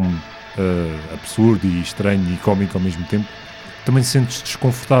achando o filme absurdo e estranho e cómico ao mesmo tempo, também te sentes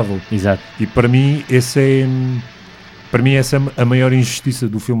desconfortável. Exato. E para mim essa é a maior injustiça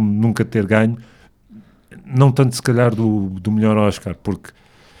do filme nunca ter ganho, não tanto se calhar do melhor Oscar, porque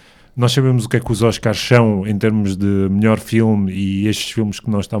nós sabemos o que é que os Oscars são em termos de melhor filme, e estes filmes que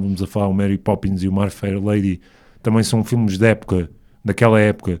nós estávamos a falar, o Mary Poppins e o My Fair Lady, também são filmes de época, daquela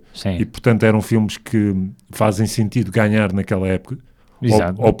época. Sim. E portanto eram filmes que fazem sentido ganhar naquela época.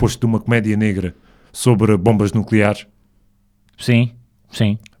 Exato. Ao oposto de uma comédia negra sobre bombas nucleares. Sim,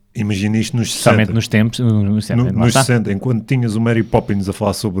 sim. Imagina isto nos 60. Somente nos tempos. Nos 60, enquanto tinhas o Mary Poppins a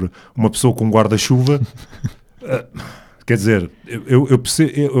falar sobre uma pessoa com um guarda-chuva. Quer dizer, eu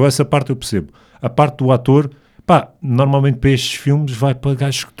percebo, essa parte eu percebo. A parte do ator, normalmente para estes filmes vai para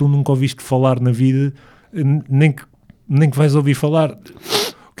gajos que tu nunca ouviste falar na vida, nem que vais ouvir falar.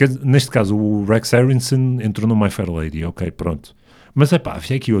 Neste caso, o Rex Harrison entrou no My Fair Lady, ok, pronto. Mas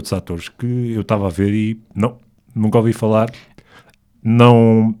havia aqui outros atores que eu estava a ver e nunca ouvi falar.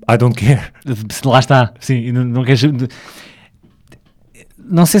 Não, I don't care. Lá está, sim, não queres...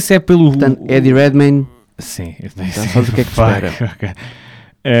 Não sei se é pelo... Portanto, Eddie Redmayne, Sim. já sabes o que é que espera. Okay.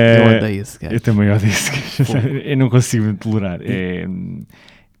 Eu odeio esse gajo. Eu também odeio esse gajo. Eu não consigo tolerar.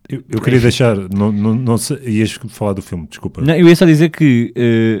 Eu queria deixar, não sei, ias falar do filme, desculpa. Não, eu ia só dizer que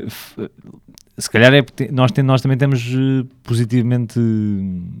se calhar é porque nós também estamos positivamente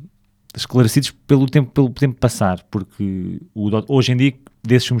esclarecidos pelo tempo passar, porque hoje em dia,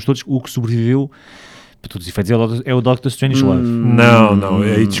 desses filmes todos, o que sobreviveu para todos os efeitos é o Doctor Strangelove. Não,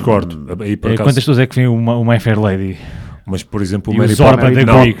 aí discordo. Aí, por acaso, quantas pessoas é que vem o My Fair Lady? Mas, por exemplo, o E Mary o Zorba Poppins...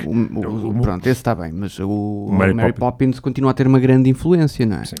 da Greek. Pronto, esse está bem, mas o Mary Mary Poppins continua a ter uma grande influência,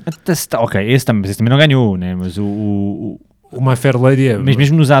 não é? Sim. Ok, esse também não ganhou, né? Mas o My Fair Lady é... Mas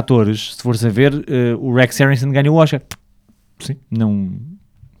mesmo nos atores, se fores a ver, o Rex Harrison ganhou o Oscar. Sim. Não...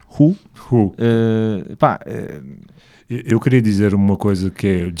 Who? Eu queria dizer uma coisa que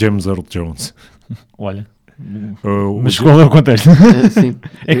é James Earl Jones. Olha... O Mas qual é o contexto? Sim.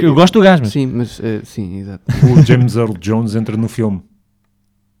 É que eu gosto do gajo, mas... Sim, mas sim, exato. O James Earl Jones entra no filme.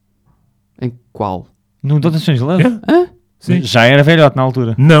 Em qual? No Doctor Strangelove? Hã? Sim. Já era velhote na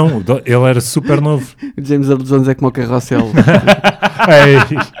altura. Não, ele era super novo. O James Earl Jones é como o Carrossel.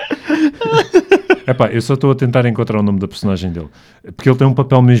 Eu só estou a tentar encontrar o nome da personagem dele. Porque ele tem um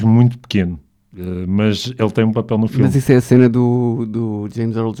papel mesmo muito pequeno. Mas ele tem um papel no filme. Mas isso é a cena do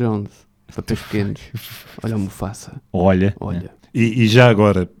James Earl Jones. Papéis pequenos. Olha o Mufasa. Olha. E já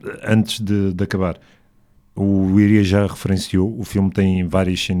agora, antes de acabar, o Iria já referenciou, o filme tem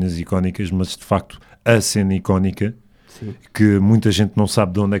várias cenas icónicas, mas de facto a cena icónica, Sim. que muita gente não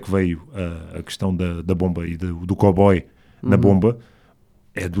sabe de onde é que veio a questão da bomba e do cowboy na bomba,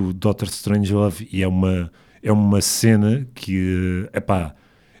 é do Doctor Strangelove, e é uma cena que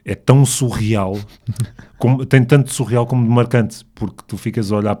é tão surreal, tem tanto surreal como de marcante, porque tu ficas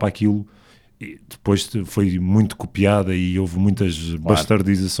a olhar para aquilo. E depois foi muito copiada e houve muitas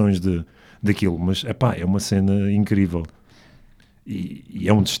bastardizações daquilo, mas é uma cena incrível e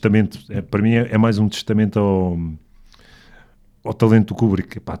é um testamento, para mim é mais um testamento ao talento do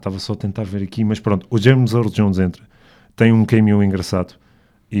Kubrick. Estava só a tentar ver aqui, mas pronto, o James Earl Jones entra, tem um cameo engraçado,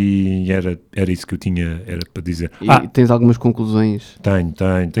 E era isso que eu tinha era para dizer. E tens algumas conclusões? Tenho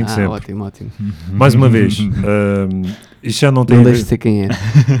sempre. Ótimo. Mais uma vez, isto já não tem Não a ver, deixes de ser quem é.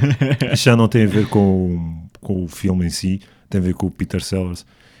 isto já não tem a ver com o filme em si, tem a ver com o Peter Sellers.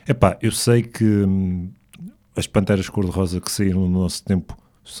 Epá, eu sei que as Panteras Cor-de-Rosa que saíram no nosso tempo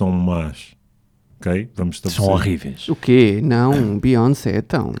são más, ok? Vamos estabelecer. São horríveis. O quê? Não, Beyoncé,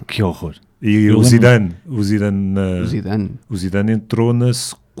 então. Que horror. E Eu o lembro- Zidane, O Zidane. o Zidane entrou na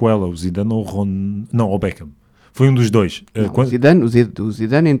sequela, o Zidane ou o Ron... Não, o Beckham. Foi um dos dois. Não, Quando- o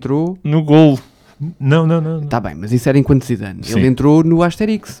Zidane entrou... No gol. Não. Está bem, mas isso era enquanto Zidane. Sim. Ele entrou no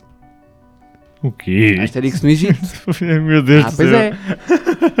Asterix. O quê? Asterix no Egito. Meu Deus do Pois céu. é.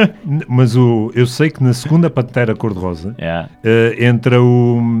 Mas eu sei que na segunda Pantera Cor-de-Rosa Yeah. entra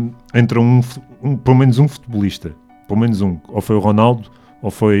pelo menos um futebolista. Pelo menos um. Ou foi o Ronaldo,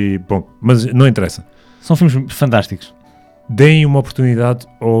 ou foi... Bom, mas não interessa. São filmes fantásticos. Deem uma oportunidade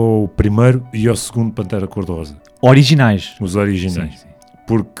ao primeiro e ao segundo Pantera Cor-de-Rosa. Originais. Os originais. Sim.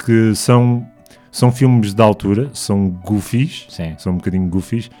 Porque são filmes de altura, são goofies, Sim. são um bocadinho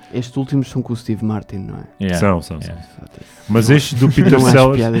goofies. Estes últimos são com o Steve Martin, não é? Yeah. São. Yeah. Mas estes do Peter Não acho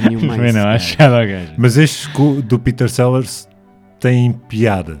Sellers... piada nenhuma. Também não, isso, acho cara. piada ao gajo. Mas estes do Peter Sellers têm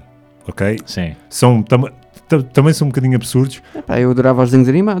piada, ok? Sim. Também são um bocadinho absurdos. Epá, eu adorava os desenhos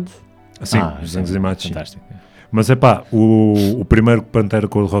animados. Assim, Ah, os sim, desenhos animados, sim. fantástico. Mas é pá, o primeiro Pantera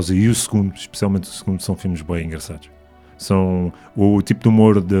Cor-de-Rosa e o segundo, especialmente o segundo, são filmes bem engraçados. São o tipo de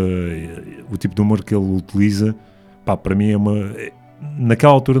humor que ele utiliza, pá, para mim é uma...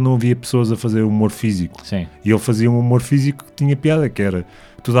 Naquela altura não havia pessoas a fazer humor físico. Sim. E ele fazia um humor físico que tinha piada, que era...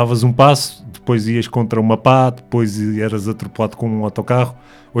 Tu davas um passo, depois ias contra uma pá, depois eras atropelado com um autocarro.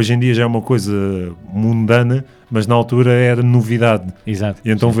 Hoje em dia já é uma coisa mundana, mas na altura era novidade. Exato.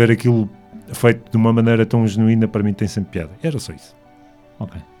 E então Sim. ver aquilo feito de uma maneira tão genuína para mim tem sempre piada. Era só isso.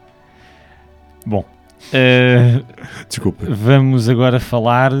 Ok. Bom. Desculpa. Vamos agora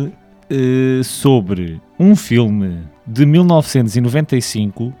falar sobre um filme de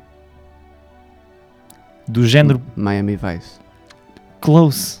 1995 do género Miami Vice.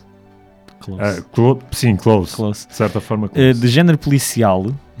 Close. Sim, close. Close. De certa forma, close. De género policial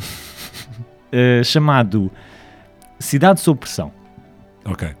chamado Cidade sob Pressão,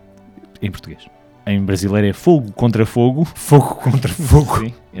 Ok. em português. Em brasileiro é Fogo contra Fogo. Fogo contra fogo.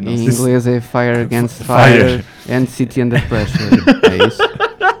 Sim, eu não Em sei se- inglês é Fire Against Fire. Fire and City Under Pressure. É isso?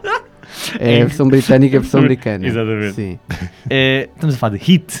 É a versão britânica e a versão americana. Exatamente. Sim. Estamos a falar de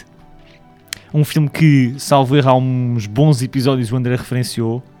Hit. Um filme que, salvo erro, há uns bons episódios o André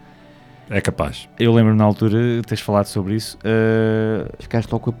referenciou. É capaz. Eu lembro-me na altura de teres falado sobre isso.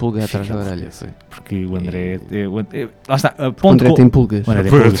 Ficaste logo com a pulga atrás da Fica- orelha. Foi. Porque o André... lá está. A O ponto André com, tem pulgas. o André tem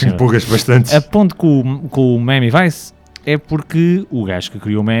Foi, pulgas, senhor. empolgas bastante. A ponto com o Miami Vice é porque o gajo que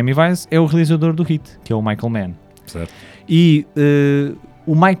criou o Miami Vice é o realizador do Hit, que é o Michael Mann. Certo. E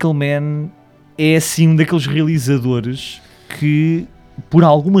o Michael Mann é assim um daqueles realizadores que, por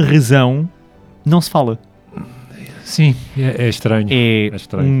alguma razão, não se fala. Sim, é estranho. É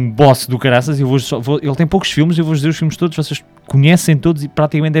estranho. um boss do caraças. Ele tem poucos filmes, eu vou dizer os filmes todos, vocês conhecem todos e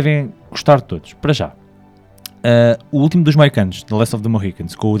praticamente devem gostar de todos. Para já. O último dos Mohicanos, The Last of the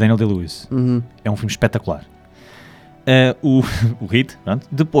Mohicans, com o Daniel Day-Lewis. Uhum. É um filme espetacular. O Hit, pronto.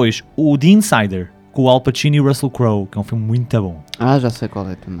 Depois, o The Insider, com o Al Pacino e o Russell Crowe, que é um filme muito bom. Ah, já sei qual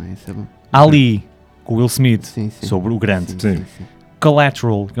é também. Isso é bom. Ali, com o Will Smith, Sim, sim. sobre o grande. Sim.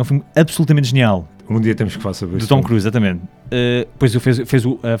 Collateral, que é um filme absolutamente genial, Um dia temos que falar sobre do isso. Tom Cruise, exatamente. Depois fez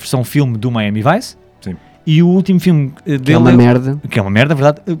a versão filme do Miami Vice. Sim. E o último filme dele Que é uma merda. que é uma merda,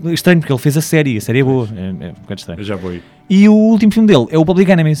 verdade. Estranho, porque ele fez a série é boa. É um bocado estranho. Eu já vou ir. E o último filme dele é o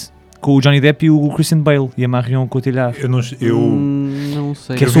Public Enemies, com o Johnny Depp e o Christian Bale e a Marion Cotillard. Não sei.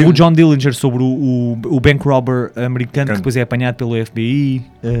 Que é Eu sobre vi- o John Dillinger, sobre o bank robber americano que depois é apanhado pelo FBI,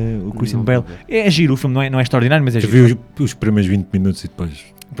 o Christian Não, Bale. não vi. É giro, o filme não é extraordinário, mas é Eu giro. vi os primeiros 20 minutos e depois...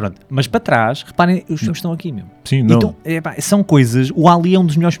 Pronto. Mas para trás, reparem, os filmes estão aqui mesmo. Sim, não. Então, são coisas. O Ali é um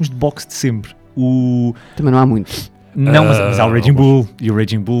dos melhores filmes de boxe de sempre. Também não há muito. Não, mas há o Raging Bull. E o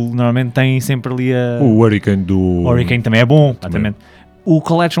Raging Bull normalmente tem sempre ali a. O Hurricane do... O Hurricane também é bom. Também. Exatamente. O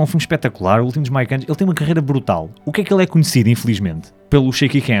Collateral é um filme espetacular. O Último dos Mohicanos. Ele tem uma carreira brutal. O que é que ele é conhecido, infelizmente? Pelo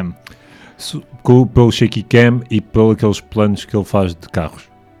Shaky Cam. Pelo shaky cam e pelos aqueles planos que ele faz de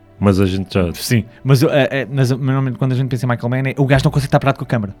carros. Mas a gente já... Sim, mas normalmente quando a gente pensa em Michael Mann, o gajo não consegue estar parado com a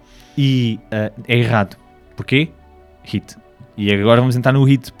câmara. E é errado. Porquê? Hit. E agora vamos entrar no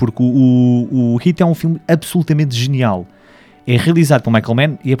Hit, porque o Hit é um filme absolutamente genial. É realizado pelo Michael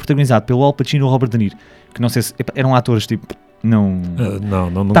Mann e é protagonizado pelo Al Pacino e o Robert De Niro, que não sei se eram atores tipo Não.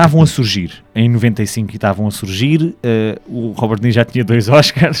 Não. Estavam a surgir. Em 95 estavam a surgir. O Robert De Niro já tinha 2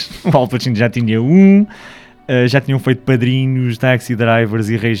 Oscars. O Al Pacino já tinha 1. Já tinham feito Padrinhos, Taxi Drivers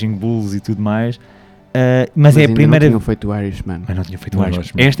e Raging Bulls e tudo mais. Mas é a primeira... não tinham feito o Irishman. Mas não tinham feito o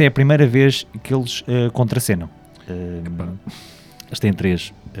Irishman. Esta é a primeira vez que eles contracenam. Eles têm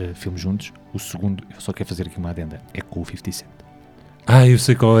 3 filmes juntos. O segundo, eu só quero fazer aqui uma adenda, é com o 50 Cent. Eu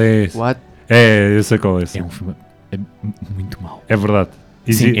sei qual é esse. What? Eu sei qual é esse. É um filme muito mau. É verdade.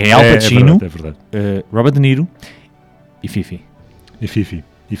 Sim, é Al Pacino, é verdade. Robert De Niro e Fifi. E Fifi.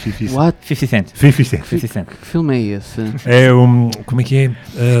 What? 50 Cent. 50 Cent. Que filme é esse? É como é que é?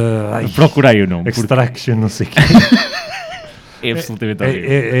 Procurei o nome. Extraction, não sei o que. É absolutamente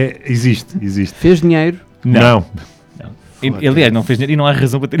horrível. Existe. Fez dinheiro? Não. Aliás, não fez dinheiro e não há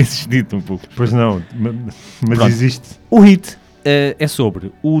razão para ter existido um pouco. Pois não, mas Pronto. existe. O Hit é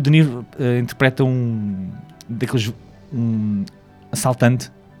sobre... O De Niro interpreta um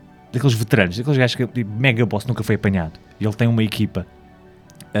assaltante, daqueles veteranos, daqueles gajos que tipo, mega boss, nunca foi apanhado. E ele tem uma equipa.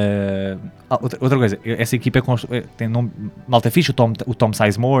 Outra coisa, essa equipa tem nome malta fixe, o Tom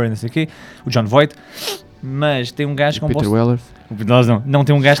Sizemore, não sei o quê, o John Voight, mas tem um gajo com Peter Weller. Não,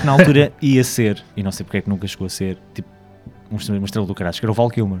 tem um gajo que na altura ia ser, e não sei porque é que nunca chegou a ser, tipo, uma estrela do caralho, que era o Val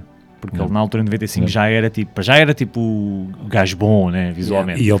Kilmer. Porque ele na altura, em 95, já era tipo o gajo bom, né,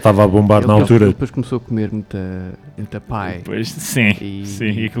 visualmente. E ele estava a bombar na altura. Ele depois começou a comer muita pai. Pois, sim,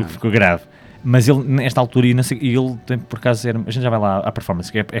 e aquilo ficou grave. Mas ele, nesta altura, ele tem, por acaso, a gente já vai lá à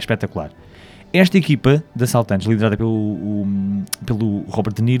performance, que é espetacular. Esta equipa de assaltantes, liderada pelo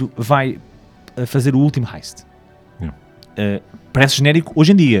Robert De Niro, vai fazer o último heist. Parece genérico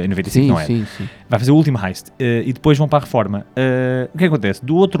hoje em dia, em 95 não é? Sim. Vai fazer o último heist e depois vão para a reforma. O que acontece?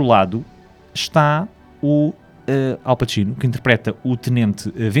 Do outro lado está o Al Pacino, que interpreta o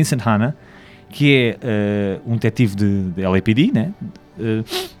tenente Vincent Hanna, que é um detetive de LAPD, né?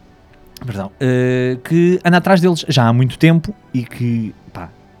 Que anda atrás deles já há muito tempo e que,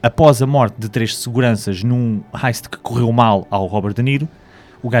 após a morte de 3 seguranças num heist que correu mal ao Robert De Niro,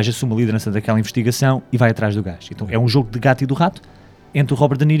 o gajo assume a liderança daquela investigação e vai atrás do gajo. Então é um jogo de gato e do rato entre o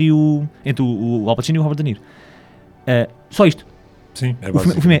Robert De Niro entre o Al Pacino e o Robert De Niro. Só isto. Sim, o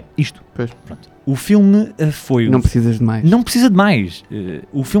filme é isto. Pois. Pronto. O filme foi... Não precisas de mais. Não precisa de mais.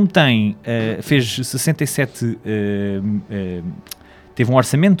 O filme fez 67... teve um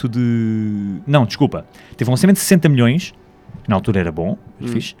orçamento de... Não, desculpa. Teve um orçamento de 60 milhões. Na altura era bom.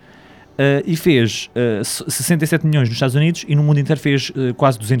 Fixe. E fez 67 milhões nos Estados Unidos e no mundo inteiro fez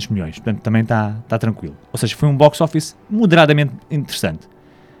quase 200 milhões. Portanto, também está tranquilo. Ou seja, foi um box office moderadamente interessante.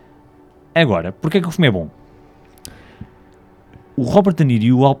 Agora, porquê é que o filme é bom? O Robert De Niro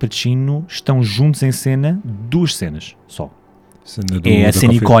e o Al Pacino estão juntos em cena, 2 cenas só. É a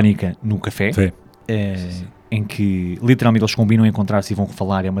cena icónica no café, em que literalmente eles combinam encontrar-se e vão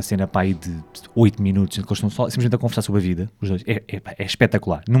falar. É uma cena aí de 8 minutos em que eles estão só, simplesmente a conversar sobre a vida, os dois. É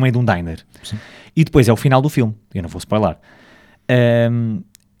espetacular, no meio de um diner. Sim. E depois é o final do filme, eu não vou spoiler.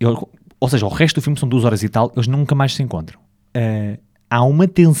 Ou seja, o resto do filme são 2 horas e tal, eles nunca mais se encontram. Há uma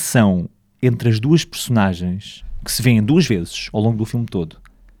tensão entre as 2 personagens que se vêem 2 vezes ao longo do filme todo,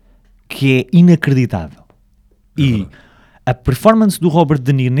 que é inacreditável. E a performance do Robert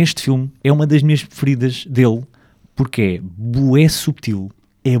De Niro neste filme é uma das minhas preferidas dele, porque é bué subtil,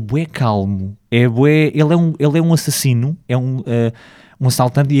 é bué calmo, ele é um assassino, é um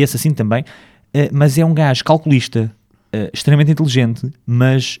assaltante e assassino também, mas é um gajo calculista, extremamente inteligente,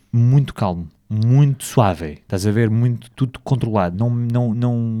 mas muito calmo, muito suave, estás a ver? Muito, tudo controlado,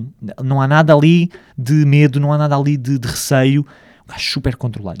 não há nada ali de medo, não há nada ali de receio. Super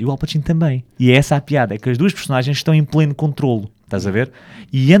controlado. E o Al Pacino também. E é essa a piada, é que as 2 personagens estão em pleno controlo, estás a ver?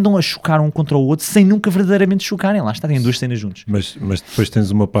 E andam a chocar um contra o outro sem nunca verdadeiramente chocarem. Lá está, têm 2 cenas juntos. Mas depois tens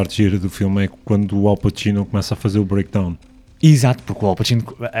uma parte gira do filme, é quando o Al Pacino começa a fazer o breakdown. Exato, porque o Al Pacino,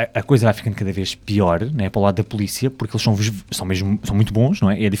 a coisa vai ficando cada vez pior, né, para o lado da polícia, porque eles são muito bons, não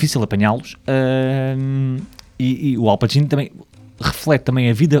é? É difícil apanhá-los. E o Al Pacino também reflete também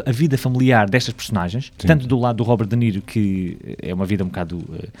a vida familiar destas personagens, sim, tanto do lado do Robert De Niro, que é uma vida um bocado...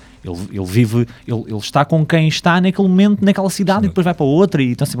 Ele está com quem está naquele momento, naquela cidade, sim, e depois vai para outra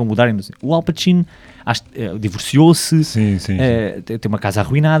e estão sempre a mudar. O Al Pacino divorciou-se, tem uma casa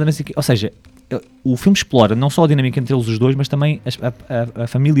arruinada, não sei o quê. Ou seja, o filme explora não só a dinâmica entre eles os dois, mas também a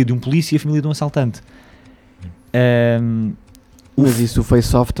família de um polícia e a família de um assaltante. Mas isso o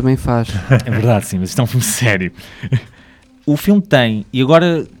Face Off também faz. É verdade, sim, mas isto é um filme sério. O filme tem, e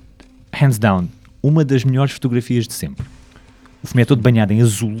agora, hands down, uma das melhores fotografias de sempre. O filme é todo banhado em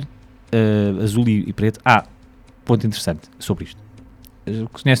azul e preto. Ponto interessante sobre isto.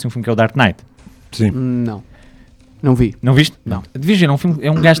 Conhecem um filme que é o Dark Knight? Sim. Não. Não vi. Não viste? Não. Devias ver,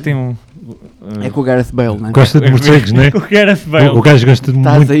 é um gajo que tem um... É com o Gareth Bale, não é? Gosta de morcegos, não é? O Gareth Bale. O gajo gosta de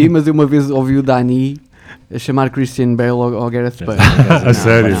Estás muito... aí, mas eu uma vez ouvi o Dani a chamar Christian Bale ao Gareth Bale. A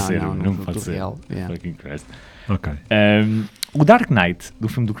sério? Não pode ser. Real. Yeah. Fucking Christ. Ok. O Dark Knight, do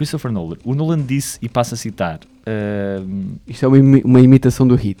filme do Christopher Nolan, o Nolan disse, e passo a citar... Isto é uma imitação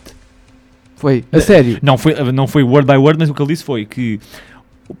do Hit. Foi? A sério? Não foi word by word, mas o que ele disse foi que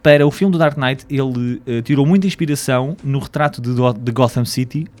para o filme do Dark Knight ele tirou muita inspiração no retrato de Gotham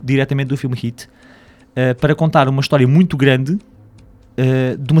City, diretamente do filme Heat, para contar uma história muito grande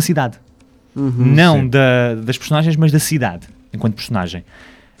de uma cidade. Não das personagens, mas da cidade, enquanto personagem.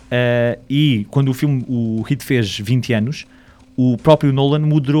 E quando o Heat fez 20 anos, o próprio Nolan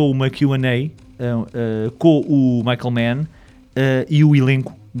moderou uma Q&A com o Michael Mann e o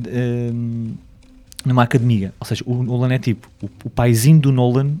elenco numa academia. Ou seja, o Nolan é tipo o paizinho do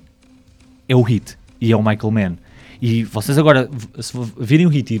Nolan é o Heat e é o Michael Mann. E vocês agora, se virem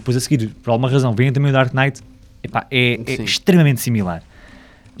o Heat e depois a seguir, por alguma razão, veem também o Dark Knight, epá, é extremamente similar.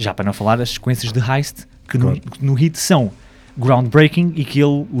 Já para não falar as sequências de heist que no Heat são groundbreaking e que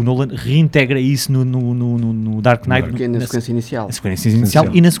o Nolan reintegra isso no Dark Knight. Porque na sequência inicial. Na sequência inicial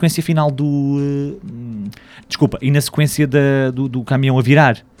e na sequência final e na sequência do caminhão a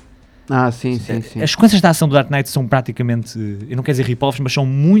virar. Sim. As sequências da ação do Dark Knight são praticamente, eu não quero dizer rip-offs, mas são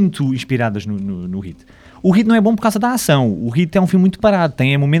muito inspiradas no Heat. O Heat não é bom por causa da ação. O Heat é um filme muito parado,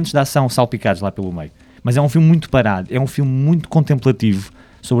 tem momentos de ação salpicados lá pelo meio. Mas é um filme muito parado, é um filme muito contemplativo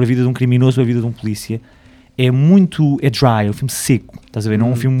sobre a vida de um criminoso, a vida de um polícia. É dry, é um filme seco, estás a ver? Não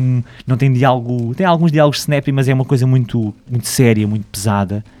é um filme, não tem diálogo, tem alguns diálogos snappy, mas é uma coisa muito, muito séria, muito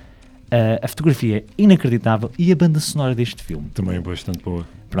pesada. A fotografia é inacreditável e a banda sonora deste filme também é bastante boa.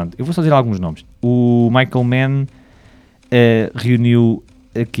 Pronto, eu vou só dizer alguns nomes. O Michael Mann reuniu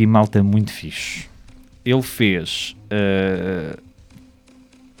aqui malta muito fixe. Ele fez...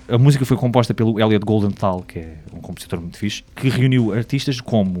 a música foi composta pelo Elliot Goldenthal, que é um compositor muito fixe, que reuniu artistas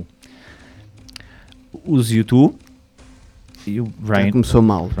como os U2 e o Brian... Já começou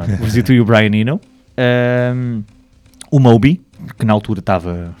mal. Os U2 e o Brian Eno. O Moby, que na altura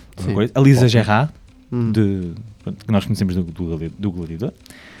estava... A Lisa Gerrard, que nós conhecemos do Gladiador.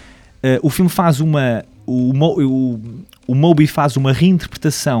 O filme faz o Moby faz uma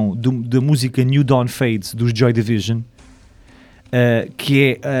reinterpretação da música New Dawn Fades dos Joy Division,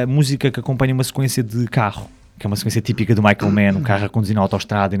 que é a música que acompanha uma sequência de carro, que é uma sequência típica do Michael Mann, um carro a conduzir na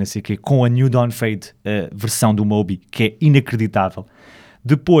autostrada e não sei o quê, com a New Dawn Fade versão do Moby, que é inacreditável.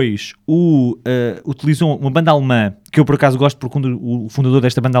 Depois utilizou uma banda alemã, que eu por acaso gosto porque o fundador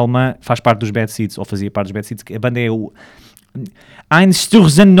desta banda alemã faz parte dos Bad Seeds, ou fazia parte dos Bad Seeds, que a banda é o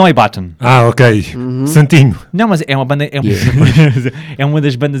Einstürzen-Neubauten. Ok. Santinho. Não, mas é uma banda, é uma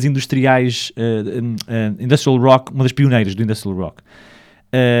das bandas industriais, industrial rock, uma das pioneiras do industrial rock.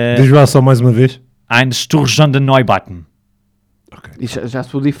 Diz lá só mais uma vez. Einstürzen-Neubauten. Okay. E já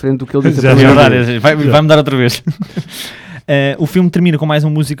sou diferente do que ele disse. Vai mudar outra vez. O filme termina com mais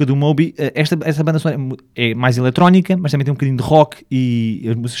uma música do Moby. Esta banda sonora é mais eletrónica, mas também tem um bocadinho de rock e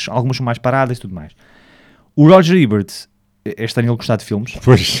as músicas, algumas são mais paradas e tudo mais. O Roger Ebert, é estranho ele gostar de filmes.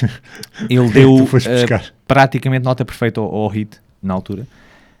 Pois. Ele deu praticamente nota perfeita ao Hit, na altura.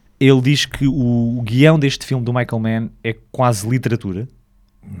 Ele diz que o guião deste filme do Michael Mann é quase literatura.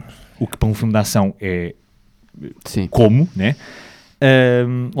 O que para um filme de ação é... Sim. Como, né?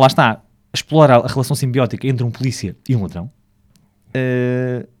 Lá está. Explora a relação simbiótica entre um polícia e um ladrão.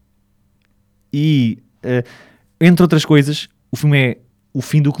 Entre outras coisas, o filme é o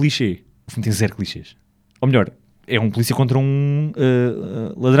fim do clichê. O filme tem 0 clichês. Ou melhor, é um polícia contra um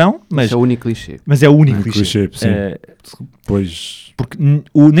ladrão, mas... é o único clichê. Mas é o único clichê. Sim. Pois... Porque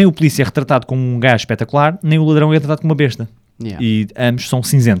nem o polícia é retratado como um gajo espetacular, nem o ladrão é retratado como uma besta. Yeah. E ambos são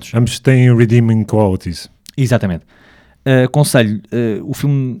cinzentos. Ambos têm redeeming qualities. Exatamente. Aconselho, o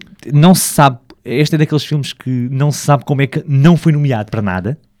filme não se sabe, este é daqueles filmes que não se sabe como é que não foi nomeado para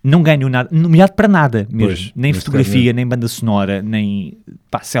nada, não ganhou nada, nomeado para nada mesmo, pois, nem fotografia, nem banda sonora, nem,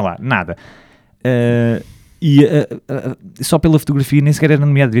 sei lá, nada. Só pela fotografia nem sequer era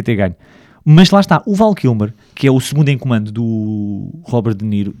nomeado, devia ter ganho. Mas lá está, o Val Kilmer, que é o segundo em comando do Robert De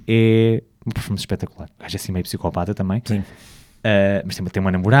Niro, é uma performance espetacular. O gajo é assim meio psicopata também. Sim. Mas tem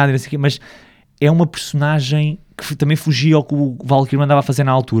uma namorada, não sei o quê, mas é uma personagem que também fugia ao que o Val Kilmer andava a fazer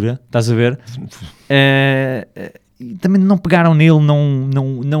na altura, estás a ver? Também não pegaram nele,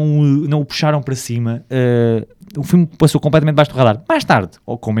 não o puxaram para cima. O filme passou completamente baixo do radar. Mais tarde,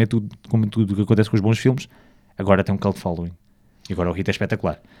 como é tudo que acontece com os bons filmes, agora tem um cult following. E agora o Hit é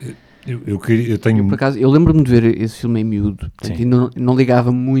espetacular. Eu tenho... Por acaso, eu lembro-me de ver esse filme em miúdo, portanto, e não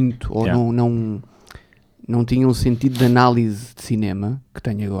ligava muito, ou não tinham um sentido de análise de cinema que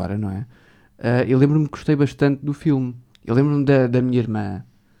tenho agora, não é? Eu lembro-me que gostei bastante do filme. Eu lembro-me da minha irmã,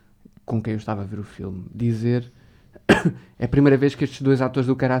 com quem eu estava a ver o filme, dizer é a primeira vez que estes dois atores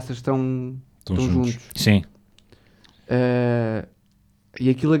do caraças estão juntos. Sim. E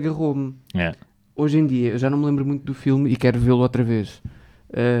aquilo agarrou-me. É. Hoje em dia, eu já não me lembro muito do filme e quero vê-lo outra vez.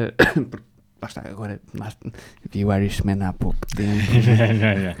 Porque, lá está, agora vi o Irishman há pouco tempo.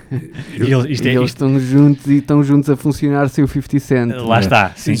 Eles estão juntos e estão juntos a funcionar sem o 50 Cent. Lá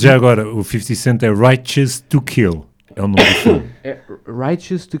está. Sim. Já agora, o 50 Cent é Righteous to Kill. É o nome do filme. É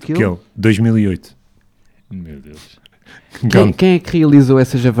Righteous to Kill? 2008. Meu Deus. Quem é que realizou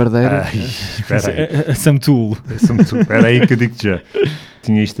essa javardeira? Espera aí. Sam Tool. Espera aí que eu digo já.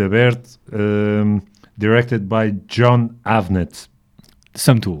 Tinha isto aberto. Directed by John Avnet.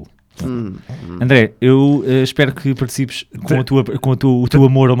 Sam Tool. André, eu espero que participes com o teu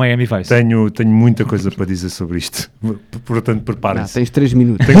amor ao Miami Vice. Tenho muita coisa para dizer sobre isto. Portanto, prepare-se. Tens 3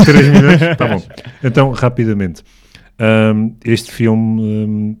 minutos. Tenho 3 minutos? Tá bom. Então, rapidamente. Este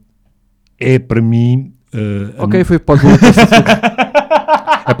filme é para mim... foi pode voltar.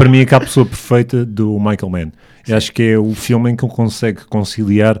 É para mim a cápsula perfeita do Michael Mann. Eu acho que é o filme em que ele consegue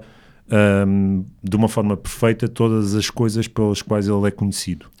conciliar de uma forma perfeita todas as coisas pelas quais ele é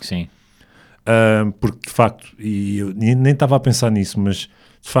conhecido. Sim. Porque de facto, e eu nem estava a pensar nisso, mas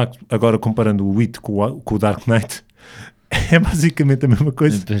de facto, agora comparando o It com o Dark Knight, é basicamente a mesma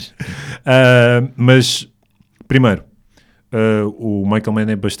coisa. Mas, primeiro, o Michael Mann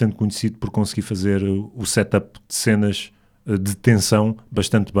é bastante conhecido por conseguir fazer o setup de cenas de tensão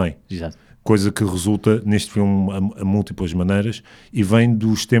bastante bem. Exato. Coisa que resulta neste filme a múltiplas maneiras e vem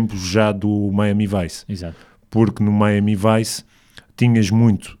dos tempos já do Miami Vice. Exato. Porque no Miami Vice tinhas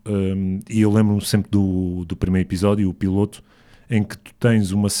muito, e eu lembro-me sempre do primeiro episódio, o piloto, em que tu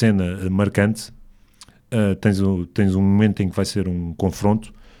tens uma cena marcante, tens um momento em que vai ser um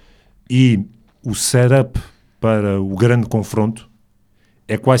confronto e o setup para o grande confronto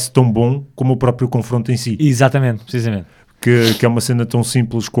é quase tão bom como o próprio confronto em si. Exatamente, precisamente. Que é uma cena tão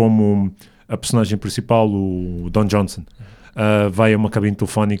simples como a personagem principal, o Don Johnson, vai a uma cabine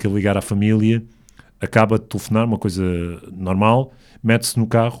telefónica ligar à família, acaba de telefonar, uma coisa normal, mete-se no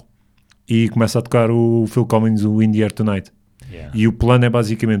carro e começa a tocar o Phil Collins, o In the Air Tonight. Yeah. E o plano é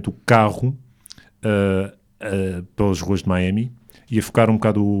basicamente o carro pelas ruas de Miami e a focar um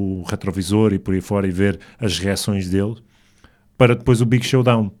bocado o retrovisor e por aí fora e ver as reações dele para depois o Big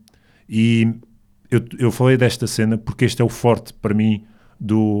Showdown. E eu falei desta cena porque este é o forte para mim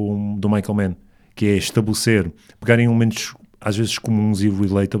do Michael Mann, que é estabelecer, pegarem elementos às vezes comuns e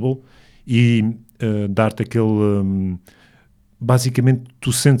relatable e dar-te aquele... basicamente,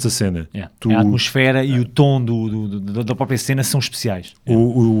 tu sentes a cena. Yeah. A atmosfera e o tom da própria cena são especiais.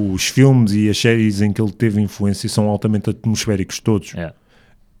 Os filmes e as séries em que ele teve influência são altamente atmosféricos todos. Yeah.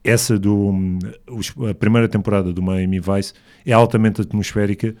 Essa a primeira temporada do Miami Vice é altamente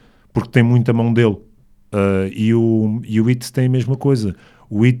atmosférica porque tem muita mão dele. E o It tem a mesma coisa.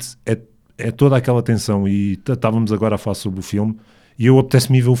 O It é toda aquela tensão e estávamos agora a falar sobre o filme e eu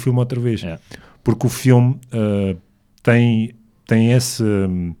apetece-me ver o filme outra vez. Yeah. Porque o filme tem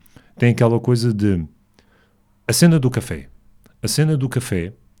aquela coisa de a cena do café. A cena do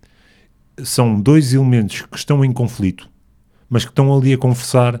café são dois elementos que estão em conflito, mas que estão ali a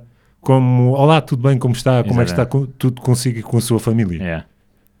conversar como, olá, tudo bem, como está? Como é que está tudo consigo e com a sua família? Yeah.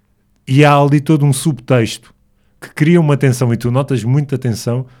 E há ali todo um subtexto que cria uma tensão e tu notas muita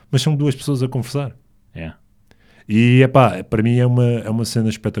tensão, mas são duas pessoas a conversar. Yeah. E, para mim é uma cena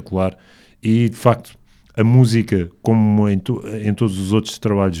espetacular e, de facto, a música, como em todos os outros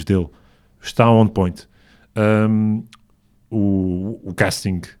trabalhos dele, está on point. O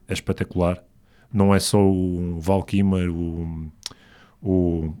casting é espetacular. Não é só o Val Kilmer,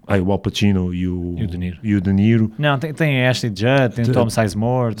 o Al Pacino e o De Niro. Não, tem a Ashley Judd, tem Tom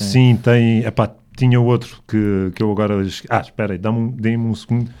Sizemore. Sim, tem... tinha outro que eu agora... espera aí, dê-me um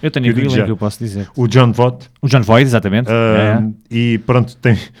segundo. Eu tenho aqui que eu posso dizer. O John Voight. O John Voight, exatamente. E pronto,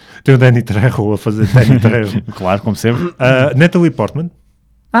 tem o Danny Trejo a fazer Danny Trejo. Claro, como sempre. Natalie Portman.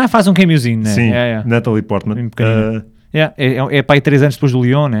 Faz um cameozinho, né? Sim, Natalie Portman. É para aí 3 anos depois do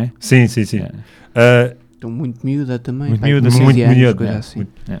Leon, né? Sim. Estão muito miúda também. Muito miúda, muito miúda. Assim.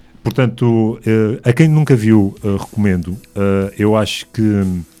 Portanto, a quem nunca viu, recomendo. Eu acho que,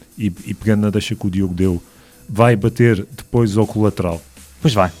 e pegando na deixa que o Diogo deu, vai bater depois ao Colateral.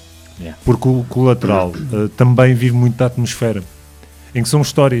 Pois vai. Porque o Colateral também vive muito da atmosfera. Em que são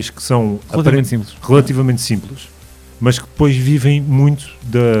histórias que são relativamente simples, mas que depois vivem muito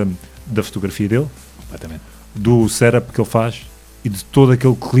da fotografia dele, completamente, do setup que ele faz e de todo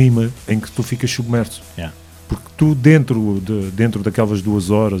aquele clima em que tu ficas submerso. Yeah. Porque tu dentro daquelas 2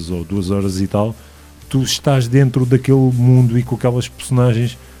 horas ou 2 horas e tal, tu estás dentro daquele mundo e com aquelas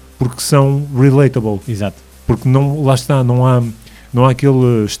personagens porque são relatable. Exato. Porque não, lá está, não há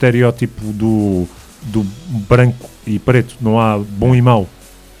aquele estereótipo do branco e preto, não há bom e mau.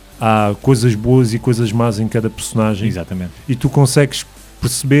 Há coisas boas e coisas más em cada personagem. Exatamente. E tu consegues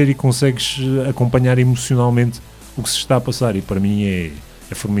perceber e consegues acompanhar emocionalmente o que se está a passar, e para mim é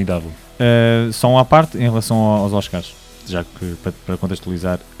formidável. Só uma parte em relação aos Oscars, já que para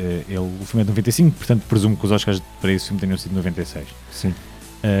contextualizar, o filme é de 95, portanto presumo que os Oscars para esse filme tenham sido de 96. Sim.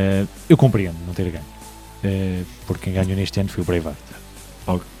 Eu compreendo não ter ganho, porque quem ganhou neste ano foi o Braveheart.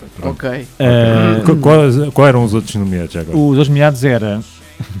 Ok. Qual eram os outros nomeados agora? Os dois nomeados era...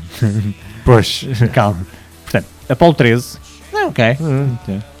 Pois. Calma. Portanto, Apollo 13. Ok.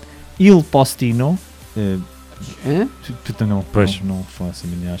 Il Postino. Não faço a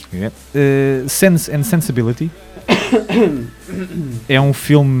minha, acho que é. Sense and Sensibility. É um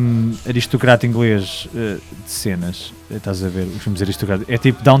filme aristocrata inglês de cenas. Estás a ver os filmes aristocratas. É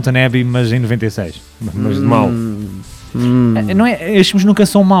tipo Downton Abbey, mas em 96. Mas de mau. Não é, estes filmes nunca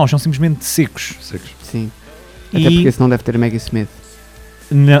são maus, são simplesmente secos. Sim. Até porque esse não deve ter a Maggie Smith.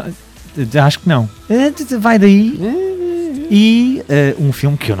 Não, acho que não. Vai daí. E um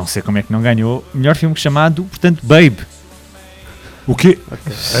filme que eu não sei como é que não ganhou, melhor filme chamado, portanto, Babe. O quê?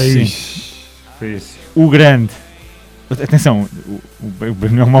 Okay. Sim. O grande. Atenção, o Babe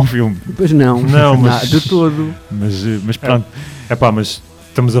não é um mau filme. Pois não, mas de todo. Mas pronto. Mas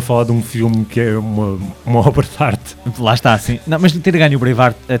estamos a falar de um filme que é uma obra de arte. Lá está, sim. Não, mas ter ganho o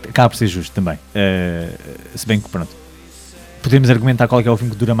Braveheart acaba por ser justo também. Se bem que, pronto, podemos argumentar qual é o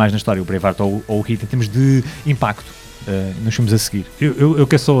filme que dura mais na história, o Braveheart ou o Heat, em termos de impacto nos filmes a seguir. Eu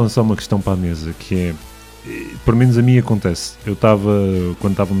quero só lançar uma questão para a mesa, que é, pelo menos a mim acontece. Eu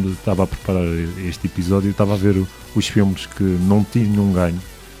quando estava a preparar este episódio, eu estava a ver os filmes que não tinham ganho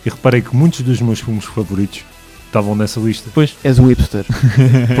e reparei que muitos dos meus filmes favoritos estavam nessa lista. Pois. És um hipster.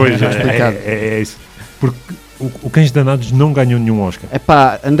 Pois, é isso. Porque o Cães Danados não ganhou nenhum Oscar.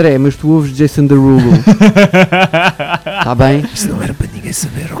 Epá, André, mas tu ouves Jason Derulo. Está bem? Isso não era para ninguém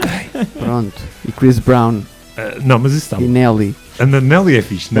saber, ok? Pronto. E Chris Brown. Não, mas isso está. E Nelly. Nelly é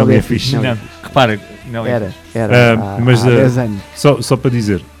fixe. Nelly é fixe. Não, repara, Nelly Era há 10 anos. Só para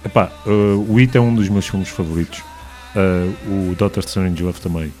dizer, o It é um dos meus filmes favoritos. O Doctor Strangelove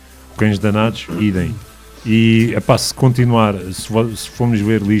também. O Cães Danados, idem. E se continuar, se formos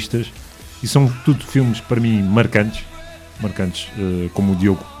ver listas, e são tudo filmes para mim marcantes, como o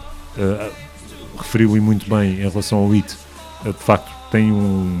Diogo referiu muito bem em relação ao It, de facto tem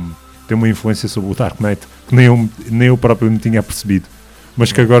uma influência sobre o Dark Knight que nem eu próprio me tinha percebido,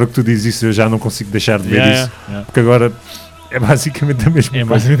 mas que agora que tu dizes isso eu já não consigo deixar de ver isso, porque agora é basicamente a mesma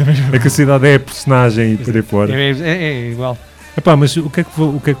coisa. É que a cidade é a personagem e por aí fora. É igual. Mas o que é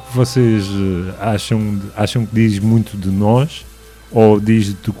que vocês acham que diz muito de nós, ou diz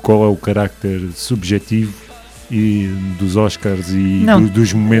de qual é o carácter subjetivo e dos Oscars e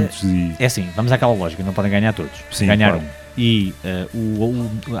dos momentos? É assim, vamos àquela lógica, não podem ganhar todos. Sim, ganharam. Claro. E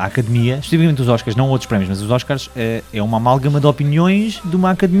a Academia, especificamente os Oscars, não outros prémios, mas os Oscars é uma amálgama de opiniões de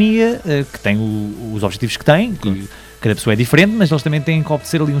uma Academia que tem os objetivos que tem, que cada pessoa é diferente, mas eles também têm que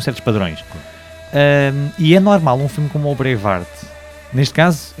obedecer ali uns certos padrões. E é normal um filme como o Braveheart, neste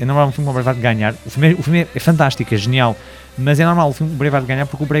caso, é normal um filme como o Braveheart ganhar. O filme é fantástico, é genial, mas é normal o filme Braveheart ganhar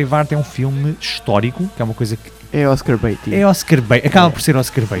porque o Braveheart é um filme histórico, que é uma coisa que... É Oscar bait. É Oscar bait, acaba por ser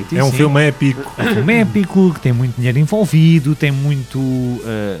Oscar bait. É um filme épico. É um filme épico, que tem muito dinheiro envolvido, tem muito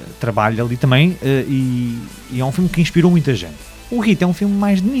trabalho ali também, e é um filme que inspirou muita gente. O Hit é um filme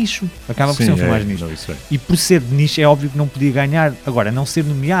mais de nicho, acaba por ser um filme mais de nicho. Não, e por ser de nicho é óbvio que não podia ganhar. Agora, não ser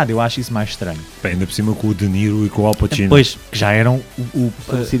nomeado, eu acho isso mais estranho. Bem, ainda por cima com o De Niro e com o Al Pacino. Pois, que já eram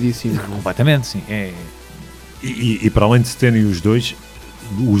completamente, sim. E para além de se terem os dois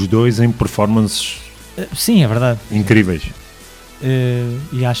em performances sim, é verdade, incríveis.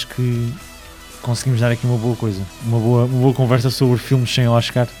 E acho que conseguimos dar aqui uma boa coisa, uma boa conversa sobre filmes sem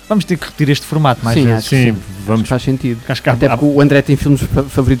Oscar. Vamos ter que repetir este formato mais vezes. Sim, vamos. Faz sentido. Até porque o André tem filmes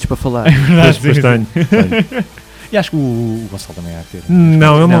favoritos para falar. É verdade, depois tenho. E acho que o Gonçalo também há de ter.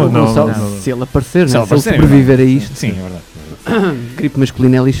 Não. Se ele aparecer, se ele sobreviver a isto. Sim, é verdade. Gripe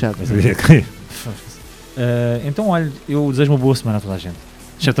masculino é lixado. Então, olha, eu desejo uma boa semana a toda a gente.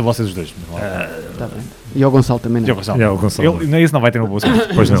 Exceto a vocês os dois. Tá bem. E ao Gonçalo também, não? E ao Gonçalo. Ele não vai ter uma boa semana.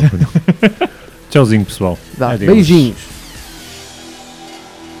 Pois não. Tchauzinho, pessoal. Beijinhos.